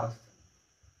నుంచి car వస్తుంది.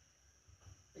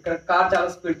 ఇక్కడ car చాలా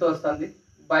స్పీడ్తో వస్తుంది,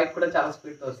 బైక్ కూడా చాలా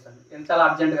స్పీడ్తో వస్తుంది. ఈయన చాలా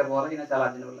అర్జెంట్గా పోవాలి, ఈయన చాలా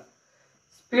అర్జెంట్ వల్ల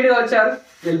స్పీడ్గా వచ్చారు,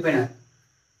 వెళ్ళిపోయినారు.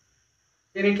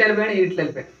 ఈయన ఇట్లా వెళ్ళిపోయాడు, ఈయన ఇట్లా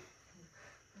వెళ్ళిపోయాడు.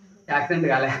 యాక్సిడెంట్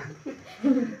కాలే.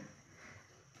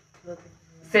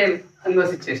 సేమ్ ఇంకో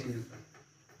సిచ్యువేషన్.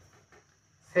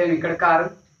 సేమ్ ఇక్కడ కారు,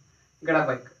 ఇక్కడ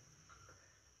బైక్.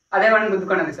 అదే వాడిని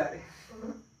గుద్దుకోండి ఈసారి.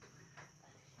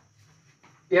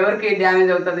 ఎవరికి డ్యామేజ్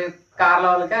అవుతుంది? కార్లో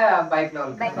వాళ్ళకే, బైక్లో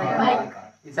వాళ్ళకి.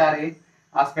 ఈసారి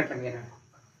హాస్పిటల్కి పోయినాడు.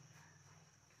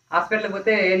 హాస్పిటల్కి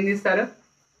పోతే ఏం తీస్తారు?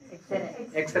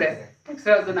 ఎక్స్రే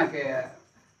వద్దు, నాకు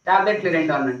ట్యాబ్లెట్లు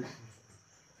 2 అనండి.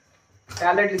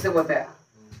 ట్యాబ్లెట్లు ఇస్తే పోతాయా?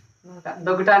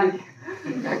 దగ్గటానికి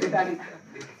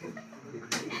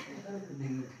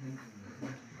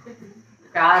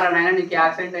కారణం అయినా నీకు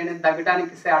యాక్సిడెంట్ అయినా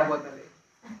దగ్గటానికి ఇస్తే ఆడిపోతుంది.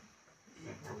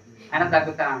 అయినా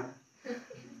దగ్గుతాడు.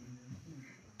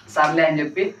 సర్లే అని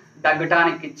చెప్పి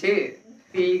దగ్గటానికి ఇచ్చి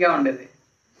ఫ్రీగా ఉండేది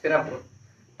సిరప్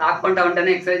తాక్కుంటా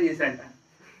ఉంటేనే ఎక్సర్సైజ్ చేశారంట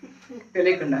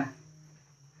తెలియకుండా.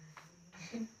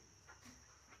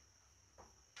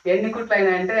 ఎన్ని కుట్లు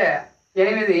అయినాయంటే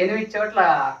 8 చోట్ల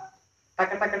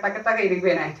టక టక టక టక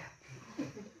ఇరిగిపోయినాయంట.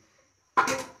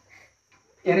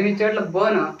 8 చోట్ల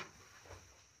బోను,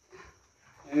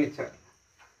 8 చోట్ల.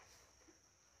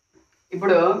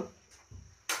 ఇప్పుడు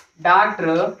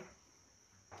డాక్టర్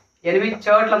 8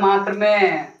 చోట్ల మాత్రమే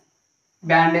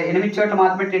 8 చోట్ల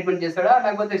మాత్రమే ట్రీట్మెంట్ చేస్తాడా,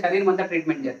 లేకపోతే శరీరం అంతా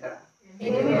ట్రీట్మెంట్ చేస్తాడా?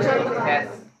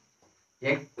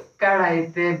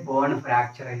 ఎక్కడైతే బోన్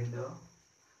ఫ్రాక్చర్ అయిందో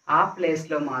ఆ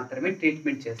ప్లేస్లో మాత్రమే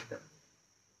ట్రీట్మెంట్ చేస్తారు.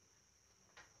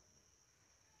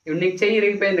 ఇప్పుడు నీకు చెయ్యి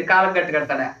ఇరిగిపోయింది, కాళ్ళకు గట్టు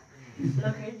కడతాడా?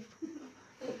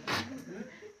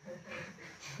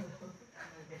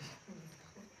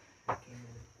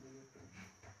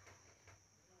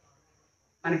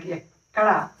 మనకి ఎక్కడ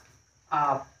ఆ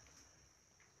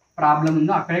ప్రాబ్లం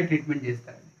ఉందో అక్కడే ట్రీట్మెంట్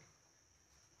చేస్తారు.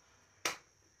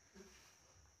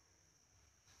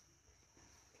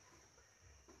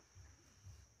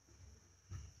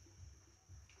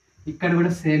 ఇక్కడ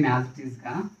కూడా సేమ్ యాజ్ ఇట్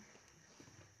ఈస్గా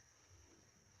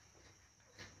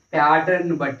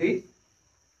ప్యాటర్న్ బట్టి,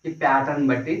 ఈ ప్యాటర్న్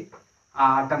బట్టి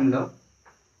ఆ ఆటంలో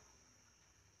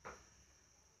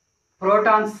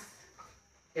ప్రోటాన్స్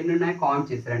ఎన్ని ఉన్నాయో కౌంట్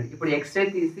చేస్తారండి. ఇప్పుడు ఎక్స్రే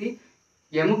తీసి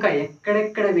ఎముక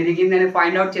ఎక్కడెక్కడ విరిగిందని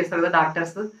ఫైండ్ అవుట్ చేస్తారు కదా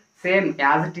డాక్టర్స్. సేమ్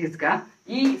యాజ్ ఇట్ ఈస్గా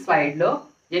ఈ స్లైడ్లో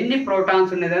ఎన్ని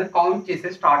ప్రోటాన్స్ ఉన్నదని కౌంట్ చేసి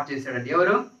స్టార్ట్ చేశాడండి.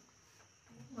 ఎవరు?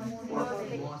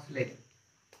 మోస్లే.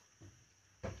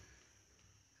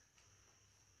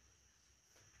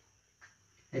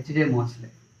 HJ మోస్లే.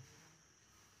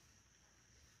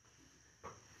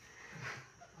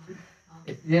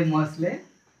 J mosle.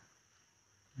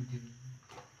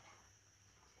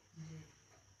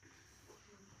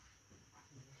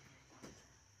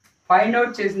 Find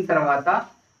out చేసిన తర్వాత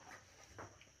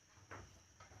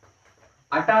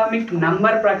అటామిక్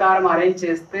నంబర్ ప్రకారం అరేంజ్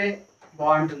చేస్తే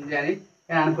బాగుంటుంది అని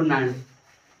నేను అనుకున్నాను.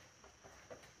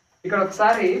 ఇక్కడ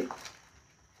ఒకసారి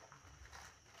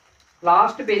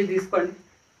లాస్ట్ పేజ్ తీసుకోండి.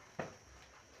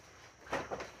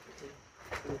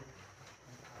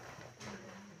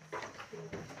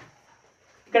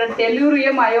 ఇక్కడ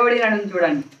టెల్యూరియం అయోడిన్ అని ఉంది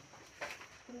చూడండి.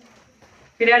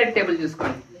 పీరియాడిక్ టేబుల్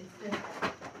చూసుకోండి.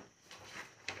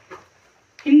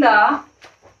 కింద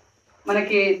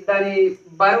మనకి దాని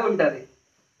బరువు ఉంటుంది.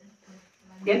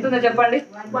 ఎంత ఉందో చెప్పండి.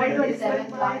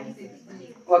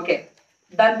 ఓకే,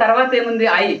 దాని తర్వాత ఏముంది?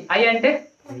 ఐ అంటే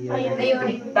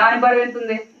దాని బరువు ఎంత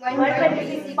ఉంది?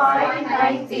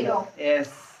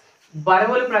 ఎస్,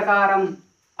 బరువుల ప్రకారం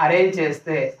అరేంజ్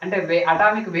చేస్తే అంటే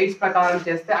అటామిక్ వెయిట్స్ ప్రకారం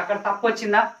చేస్తే అక్కడ తప్పు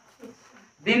వచ్చిందా?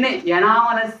 దీన్ని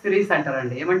ఎనామలస్ సిరీస్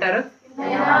అంటారండి. ఏమంటారు?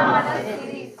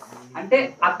 అంటే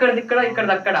అక్కడిక్కడ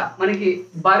ఇక్కడక్కడ మనకి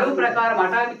బరువు ప్రకారం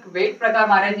అటామిక్ వెయిట్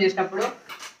ప్రకారం అరేంజ్ చేసినప్పుడు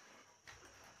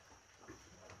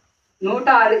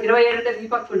 127 అంటే ఈ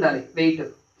పక్క ఉండాలి వెయిట్.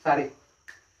 సారీ,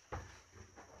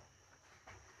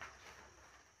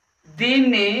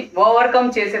 దీన్ని ఓవర్కమ్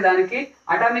చేసేదానికి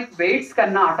అటామిక్ వెయిట్స్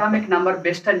కన్నా అటామిక్ నంబర్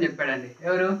బెస్ట్ అని చెప్పాడండి.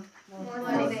 ఎవరు?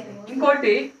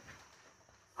 ఇంకోటి,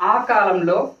 ఆ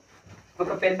కాలంలో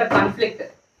ఒక పెద్ద కాన్ఫ్లిక్ట్,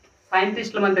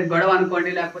 సైంటిస్టుల మధ్య గొడవ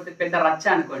అనుకోండి, లేకపోతే పెద్ద రచ్చ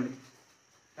అనుకోండి,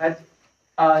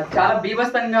 చాలా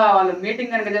బీభత్సంగా వాళ్ళు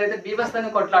మీటింగ్ కనుక జరిగితే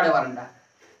బీభత్సంగా కొట్లాడేవారంట.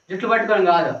 జుట్లు పట్టుకొని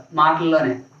కాదు,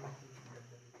 మాటల్లోనే.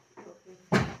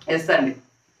 ఎస్ అండి.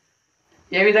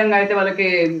 ఏ విధంగా అయితే వాళ్ళకి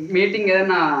మీటింగ్,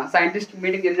 ఏదైనా సైంటిస్ట్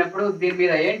మీటింగ్ జరిగినప్పుడు దీని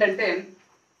మీద ఏంటంటే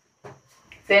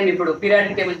సేమ్ ఇప్పుడు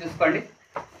పీరియాడిక్ టేబుల్ చూసుకోండి.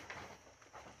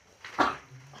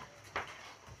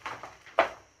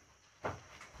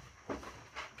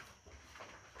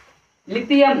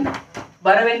 లిథియం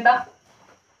బరువు ఎంత?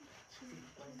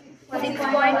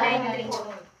 6.93.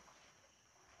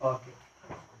 ఓకే,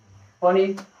 పోనీ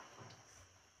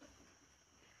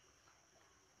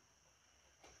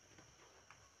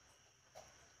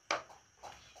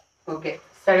ఓకే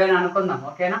 7 అనుకుందాం.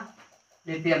 ఓకేనా?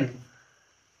 లిథియం.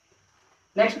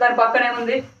 నెక్స్ట్ దాని పక్కన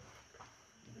ఏముంది?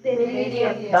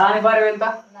 దాని బరువు ఎంత?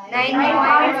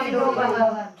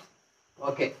 9.01.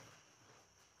 ఓకే,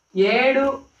 7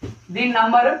 దీని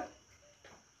నంబరు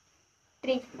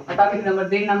 3. అటామిక్ నంబర్,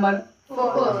 దీని నంబర్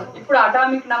 4. ఇప్పుడు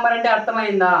అటామిక్ నంబర్ అంటే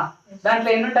అర్థమైందా? దాంట్లో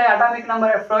ఎన్ని ఉంటాయి అటామిక్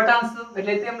నంబర్? ప్రోటాన్స్.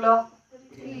 లిథియంలో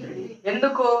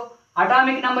ఎందుకు?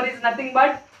 Atomic number is nothing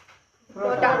but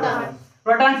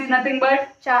protons is nothing but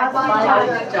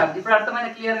charge. ఇప్పుడు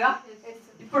అర్థమైంది క్లియర్ గా?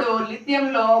 ఇప్పుడు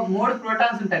లిథియంలో 3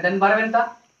 ప్రోటాన్స్ ఉంటాయి, దాని బరువు ఎంత?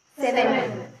 7.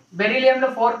 బెరీలియంలో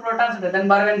 4 ప్రోటాన్స్ ఉంటాయి,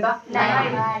 దాని బరువు ఎంత?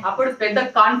 9. అప్పుడు పెద్ద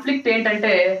కాన్ఫ్లిక్ట్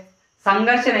ఏంటంటే,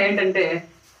 సంఘర్షణ ఏంటంటే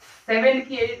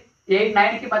 7కి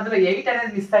 9కి మధ్యలో 8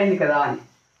 అనేది మిస్ అయింది కదా అని.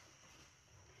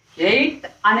 8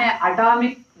 అనే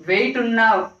అటామిక్ వెయిట్ ఉన్న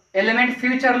ఎలిమెంట్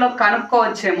ఫ్యూచర్ లో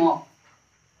కనుక్కోవచ్చేమో,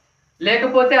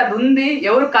 లేకపోతే అది ఉంది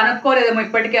ఎవరు కనుక్కోలేదేమో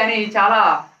ఇప్పటికీ అని చాలా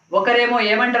ఒకరేమో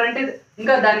ఏమంటారంటే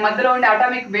ఇంకా దాని మధ్యలో ఉండే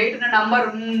అటామిక్ వెయిట్ ఉన్న నంబర్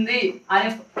ఉంది అని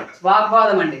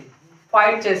వాగ్వాదం అండి,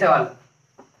 ఫైట్ చేసేవాళ్ళు.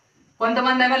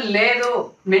 కొంతమంది ఏమో లేదు,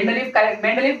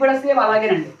 మెండలీఫ్ కూడా సేమ్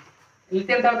అలాగేనండి.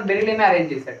 లిథియం తర్వాత బెరీలియమే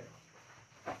అరేంజ్ చేశాడు.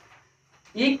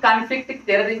 ఈ కాన్ఫ్లిక్ట్ కి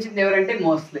తెరదించింది ఎవరంటే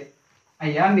మోస్లే.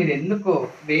 అయ్యా మీరు ఎందుకు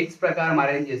వెయిట్స్ ప్రకారం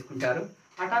అరేంజ్ చేసుకుంటారు?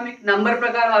 అటామిక్ నంబర్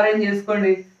ప్రకారం అరేంజ్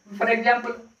చేసుకోండి. ఫర్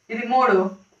ఎగ్జాంపుల్ ఇది 3,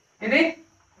 ఇది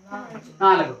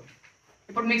 4.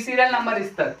 ఇప్పుడు మీకు సీరియల్ నంబర్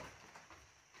ఇస్తారు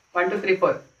 1 2 3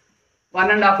 4,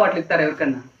 1.5 అట్లా ఇస్తారు.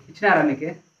 ఎవరికన్నా ఇచ్చినారా మీకు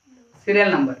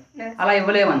సీరియల్ నంబర్? అలా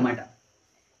ఇవ్వలేమన్నమాట.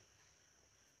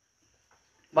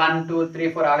 1 2 3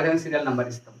 4 ఆ విధంగా సీరియల్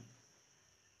నంబర్ ఇస్తాం.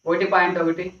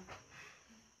 1.1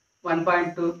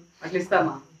 1.2 అట్లా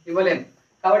ఇస్తామా? ఇవ్వలేము.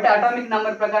 కాబట్టి అటామిక్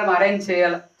నంబర్ ప్రకారం అరేంజ్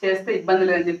చేస్తే ఇబ్బంది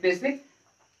లేదని చెప్పేసి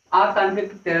ఆ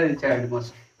conflict తెరదించాడు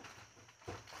most.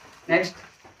 Next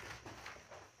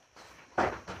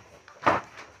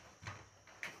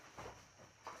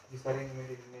This arrangement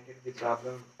eliminated the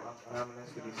problem of anomalous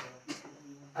series.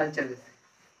 అది చదివి.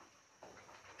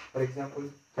 For example,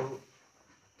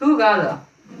 తూ కాదా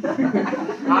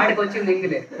ఆడికి వచ్చింది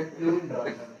ఇంగిలే.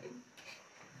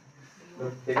 so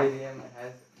tellurium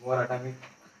has more atomic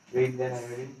weight than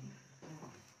iodine,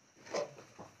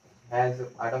 has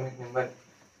atomic number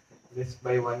less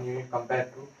by 1 unit compared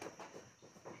to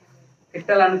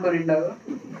తిట్టాలనుకొని ఉండవు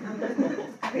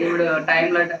ఇప్పుడు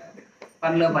టైంలో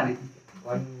పనిలో పని.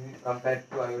 1 unit compared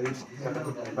to iodine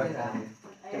atomic number.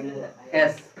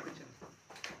 Yes.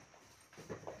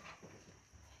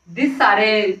 This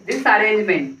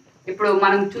arrangement ఇప్పుడు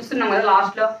మనం చూస్తున్నాం కదా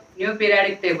లాస్ట్ లో న్యూ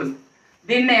పీరియాడిక్ టేబుల్,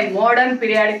 దీన్నే మోడర్న్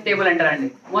పీరియాడిక్ టేబుల్ అంటారండి.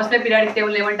 మోస్ట్లీ పీరియాడిక్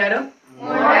టేబుల్ ఏమంటారు?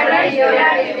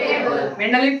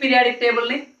 మెండలిక్ పీరియాడిక్ టేబుల్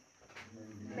ని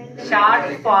short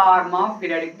form of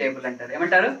periodic table అంటారు.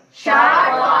 ఏమంటారు?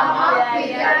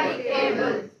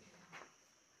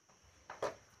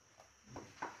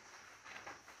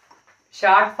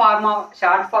 Short form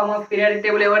of periodic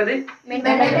table ఎవరిది?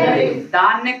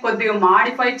 దాన్ని కొద్దిగా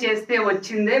మాడిఫై చేస్తే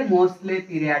వచ్చిందే మోస్ట్లీ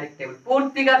పీరియాడిక్ టేబుల్.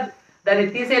 పూర్తిగా దాన్ని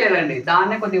తీసేయలేదండి,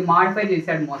 దాన్నే కొద్దిగా మాడిఫై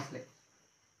చేశాడు mostly.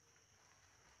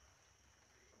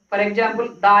 For example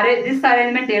this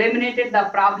arrangement eliminated the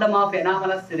problem of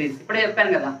anomalous series. ఇప్పుడే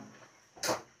చెప్పాను కదా,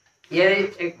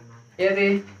 ఏది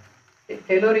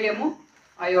టెలోరియము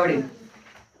iodine.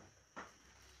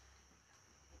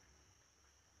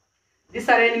 This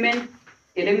arrangement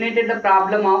eliminated the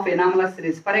problem of anomalous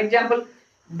series. For example,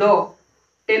 though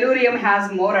tellurium has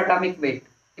more atomic weight.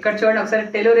 ఇక్కడ చూడండి ఒకసారి,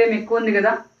 టెలూరియం ఎక్కువ ఉంది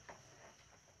కదా,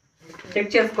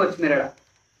 చెక్ చేసుకోవచ్చు మీరు.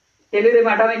 టెలూరియం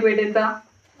అటామిక్ వెయిట్ ఎంత?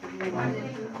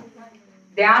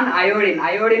 దాన్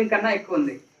అయోడిన్ కన్నా ఎక్కువ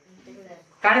ఉంది,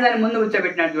 కానీ దాన్ని ముందు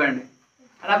కూర్చోబెట్టినట్టు చూడండి.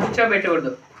 అలా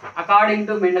కూర్చోబెట్టకూడదు according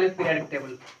to మెండలిక్ periodic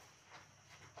table.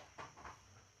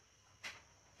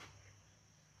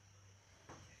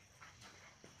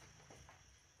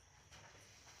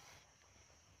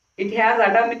 It has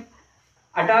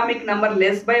atomic number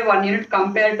less by 1 unit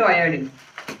compared to iodine.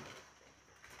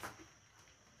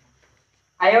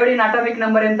 Iodine atomic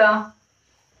number ఎంత?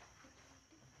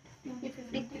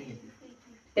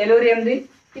 టెలూరియంది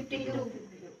 52.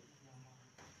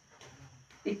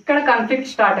 ఇక్కడ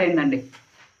కాన్ఫ్లిక్ట్ స్టార్ట్ అయిందండి.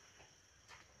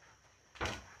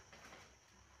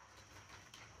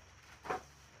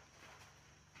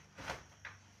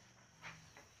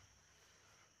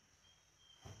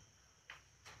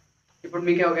 ఇప్పుడు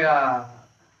మీకు ఒక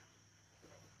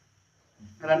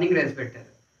రన్నింగ్ రేస్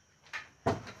పెట్టారు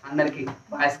అందరికి,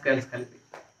 బాయ్స్ గర్ల్స్ కలిపి.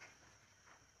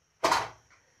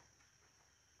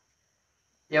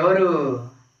 ఎవరు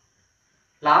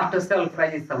లాస్ట్ వస్తే వాళ్ళకి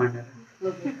ప్రైజ్ ఇస్తామంటారు.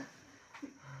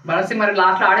 బలసి మరి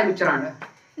లాస్ట్ ఆడే కూర్చోరాడు.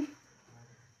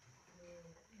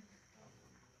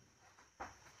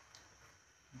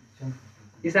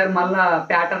 ఈసారి మళ్ళా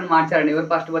ప్యాటర్న్ మార్చారండి,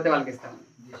 ఎవరు ఫస్ట్ పోతే వాళ్ళకి ఇస్తాం.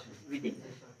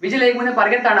 విజయ్ లేకపోతే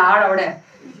పరిగెత్తాడు ఆడవడే.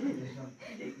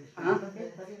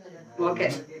 ఓకే,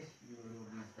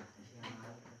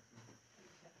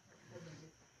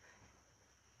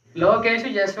 లోకేష్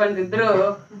జస్వంత్ ఇద్దరు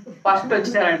ఫస్ట్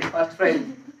వచ్చారండి, ఫస్ట్ ప్రైజ్.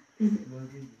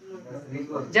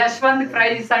 జస్వంత్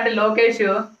ప్రైజ్ ఇస్తా అంటే లోకేష్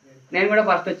నేను కూడా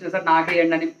ఫస్ట్ వచ్చాను సార్ నాకే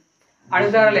ఇవ్వండి అని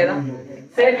అడుగుతారా లేదా?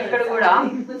 సేమ్ ఇక్కడ కూడా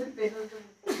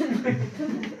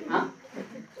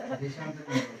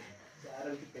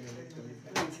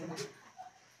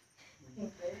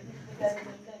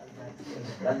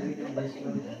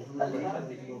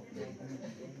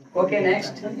okay.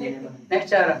 Next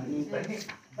sir,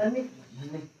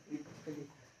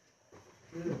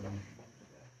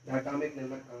 The atomic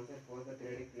number concept for the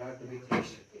periodic law to be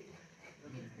changed.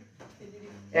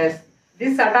 yes,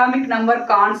 this atomic number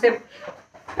concept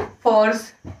force,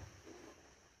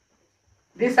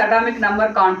 this atomic number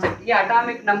concept, ఈ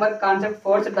atomic number concept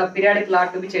force the periodic law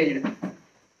to be changed.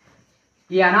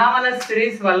 ఈ anomalous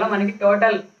series వల్ల మనకి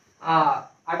total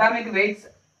atomic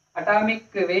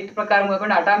weight ప్రకారం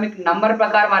కాకుండా atomic number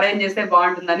ప్రకారం arrange చేస్తే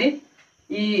బాగుంటుందని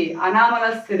ఈ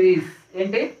అనామలస్ సిరీస్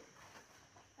ఏంటి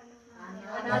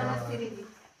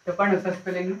చెప్పండి ఒకసారి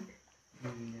spelling.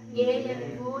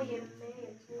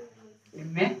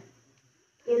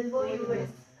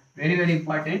 Very very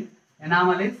important.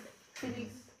 Anomalous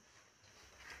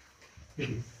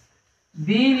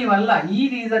దీని వల్ల, ఈ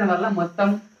రీజన్ వల్ల మొత్తం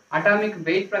అటామిక్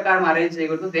వెయిట్ ప్రకారం అరేంజ్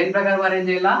చేయకూడదు. దేని ప్రకారం అరేంజ్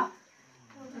చేయాలా?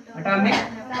 Atomic.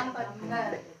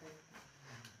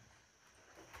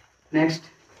 Next,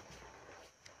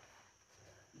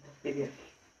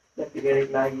 the periodic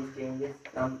law is changes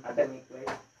from atomic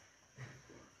weight.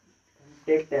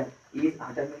 Take them is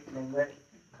atomic number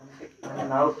and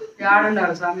now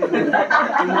ఆడుండాలి స్వామి,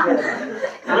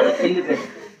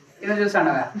 ఇది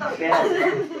చూసాను.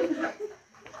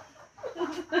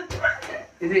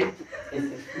 ఇది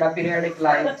the periodic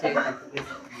law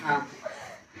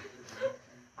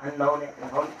and now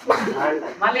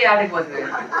మళ్ళీ ఆడికి పోతుంది.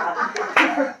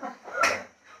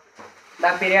 The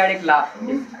periodic law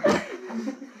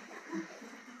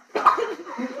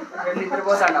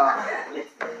నిద్రపోతాండవా?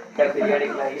 the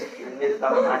periodic law is changes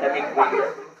from atomic weight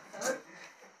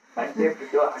concept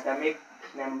to atomic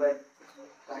number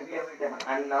concept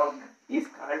and now is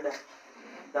called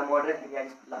the modern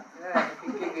periodic law.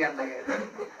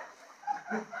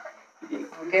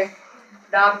 Okay,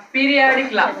 the periodic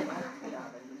law.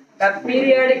 The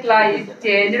periodic law is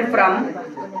changed from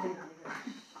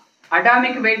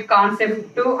atomic weight concept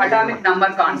to atomic number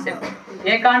concept.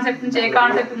 A concept నుంచి ఏ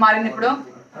concept మారింది ఇప్పుడు?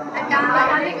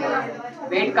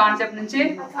 Wait concept నుంచి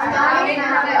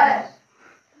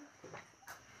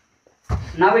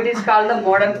now it is called the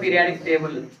modern periodic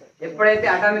table. ఎప్పుడైతే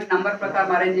atomic number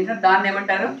ప్రకారం arrange చేసినా దాన్ని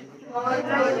ఏమంటారు?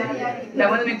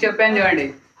 ఇంతకుముందు మీకు చెప్పాను చూడండి,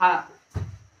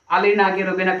 అలీ నాకి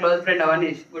రుబీనా క్లోజ్ ఫ్రెండ్ అవన్నీ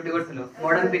గుడ్డి గుర్తులు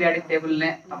మోడర్న్ పీరియాడిక్ టేబుల్నే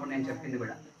అప్పుడు నేను చెప్పింది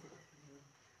కూడా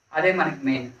అదే మనకి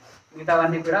మెయిన్.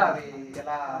 మిగతావన్నీ కూడా అవి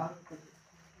ఎలా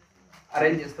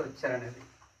అరేంజ్ చేస్తూ వచ్చారనేది.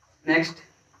 Next,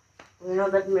 We know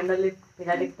that Mendeleev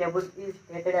periodic table is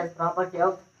stated as property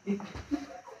of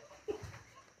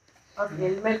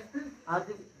elements or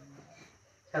the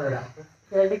చదువురా.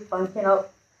 periodic function of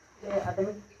the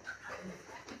atomic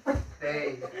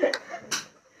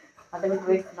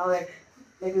weight. Now let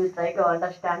me try to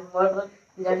understand what the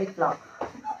periodic law.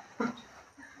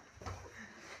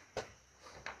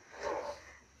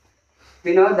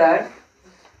 We know that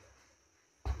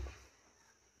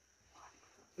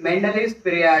Mendeleev's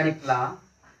periodic law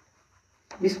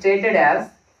is stated as,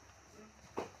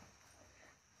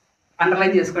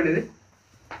 underline చేసుకోండి ఇది,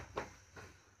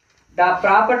 the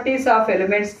properties of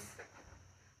elements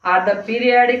are the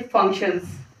periodic functions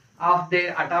of their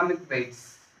atomic weights.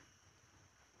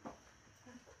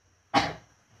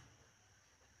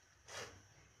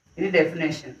 ఇది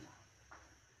definition.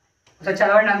 ఒకసారి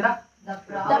చదవండి అంతా. The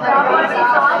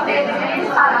properties of elements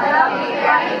are the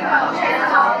periodic functions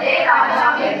of their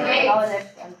atomic weights.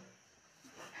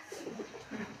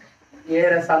 ఏ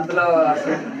సంతలో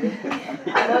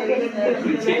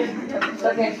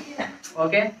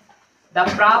okay. The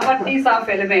properties of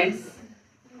elements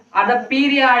are the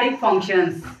periodic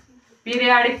functions.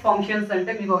 Periodic functions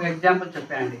అంటే మీకు ఒక example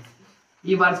చెప్పానండి.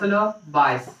 ఈ వరుసలో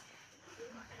బాయ్స్,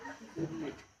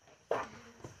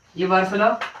 ఈ వరుసలో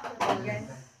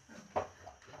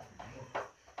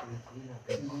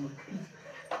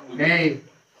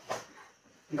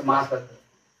ఇంకా మాట్లాడు.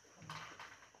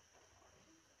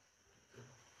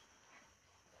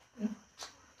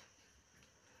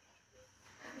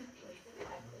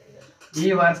 ఈ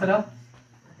వరుసలో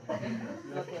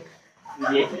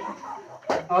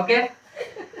ఓకే.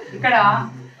 ఇక్కడ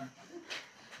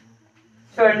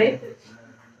చూడండి,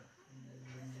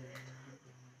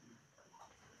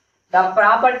 the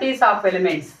properties of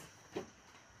elements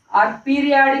are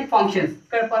periodic functions.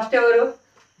 ఇక్కడ ఫస్ట్ ఎవరు?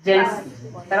 జెంట్స్,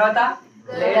 తర్వాత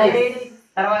లేడీస్,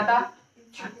 తర్వాత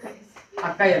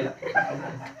అక్కయ్యలు.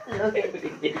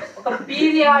 ఒక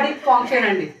పీరియాడిక్ ఫంక్షన్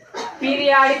అండి.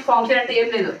 పీరియాడిక్ ఫంక్షన్ అంటే ఏం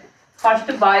లేదు,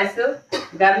 ఫస్ట్ బాయ్స్,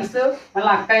 గర్ల్స్,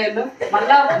 మళ్ళీ అక్కయ్యలు,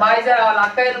 మళ్ళా బాయ్స్ వాళ్ళ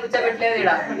అక్కయ్యలు కూర్చోబెట్టలేదు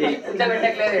ఇక్కడ,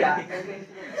 కూర్చోబెట్టట్లేదు ఇక్కడ.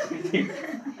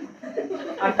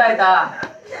 అర్థం అవుతా?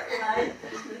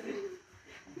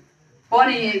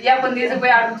 పోనీ ఇయ్యప్పని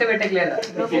తీసుకుపోయి ఆడ కూర్చోబెట్టట్లేదు.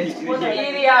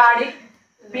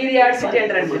 పీరియాడిసిటీ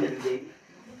అంటారండి.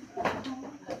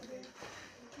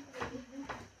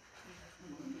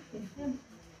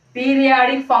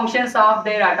 Periodic functions of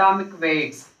their atomic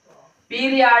weights.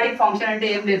 Periodic function అంటే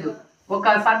ఏం లేదు, ఒక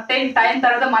సర్టైన్ టైం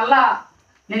తర్వాత మళ్ళా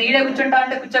నేను ఈడే కూర్చుంటా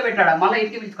అంటే కూర్చోబెట్టాడా, మళ్ళీ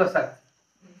ఇంటికి పిలుచుకొస్తాడు.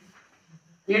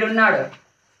 ఈడున్నాడు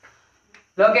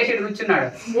లోకేష్, ఈడు కూర్చున్నాడు,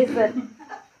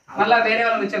 మళ్ళా వేరే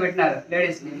వాళ్ళు కూర్చోబెట్టినారు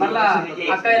లేడీస్ ని, మళ్ళా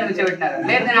అక్కయ్యలు కూర్చోబెట్టినారు.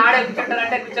 లేదు నేను ఆడే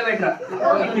కూర్చుంటానంటే కూర్చోబెట్టరా.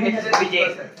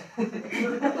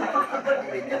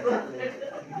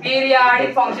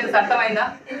 పీరియాడిక్ ఫంక్షన్స్ అర్థమైందా?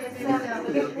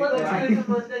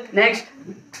 Next,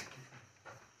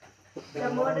 The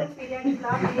modern periodic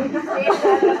law states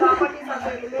that the properties of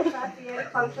the elements are periodic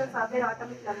functions of their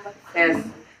atomic number. yes.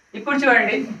 ఇప్పుడు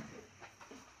చూడండి,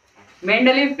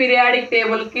 మెండలీవ్ పీరియాడిక్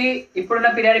టేబుల్ కి ఇప్పుడున్న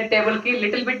పీరియాడిక్ టేబుల్ కి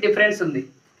లిటిల్ బిట్ డిఫరెన్స్ ఉంది.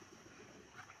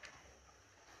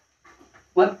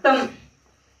 మొత్తం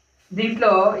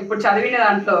దీంట్లో ఇప్పుడు చదివిన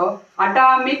దాంట్లో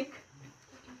అటామిక్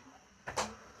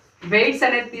వెయిట్స్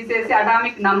అనేది తీసేసి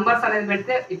అటామిక్ నంబర్స్ అనేది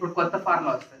పెడితే ఇప్పుడు కొత్త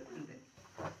ఫార్ములా వస్తుంది అంతే.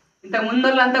 ఇంత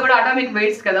ముందులంతా కూడా అటామిక్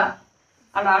వెయిట్స్ కదా,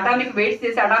 అలా అటామిక్ వెయిట్స్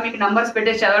చేసి అటామిక్ నంబర్స్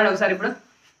పెట్టేసి చదవండి ఒకసారి. ఇప్పుడు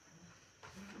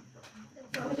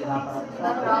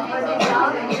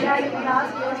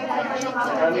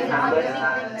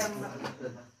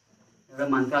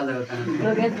మంత్రాలు చదువుతాను.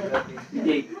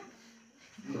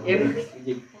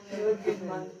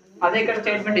 అదే ఇక్కడ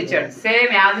స్టేట్మెంట్ ఇచ్చాడు,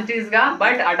 సేమ్ యాజ్ ఇట్ ఈస్ గా,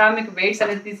 బట్ అటామిక్ వెయిట్స్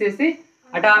అనేది తీసేసి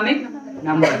atomic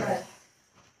numbers.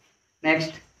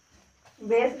 Next,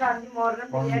 Based on the modern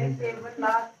periodic table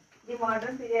law, the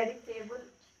modern periodic table,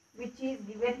 which is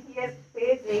given here,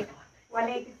 page 8,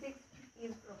 186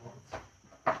 is proposed.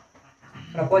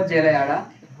 Propose చేయలే ఆడ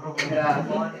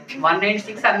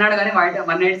 186 అన్నాడు కానీ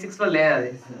 186 లో లేదు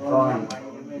అది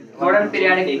మోడర్న్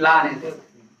పీరియాడిక్ లా అనేది.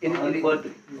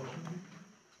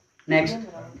 నెక్స్ట్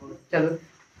చదువు.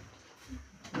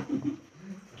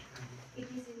 It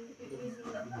is the extension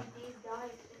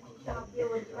of the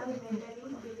original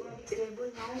Mendelian periodic table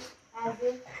now as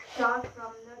a chart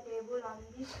from the table on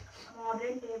the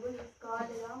modern table is called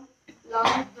the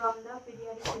long from the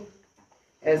periodic table.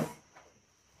 Yes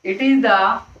it is the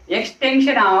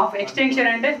extension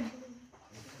అంటే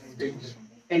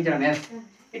పెంచడం. Yes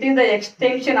it is the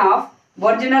extension of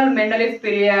original మెండలిఫ్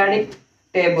periodic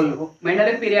table.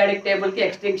 మెండలిఫ్ periodic table కి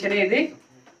extension ఇది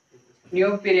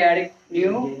modern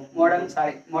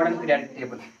periodic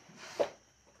table.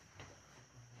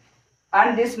 And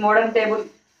this modern table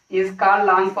is called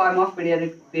long form of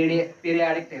periodic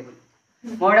table.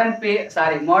 Modern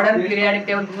periodic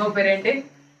table no parent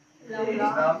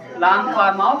long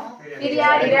form of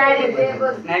Periodic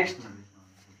table. next.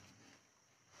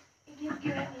 It is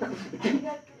given in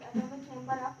figure to another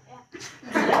chamber of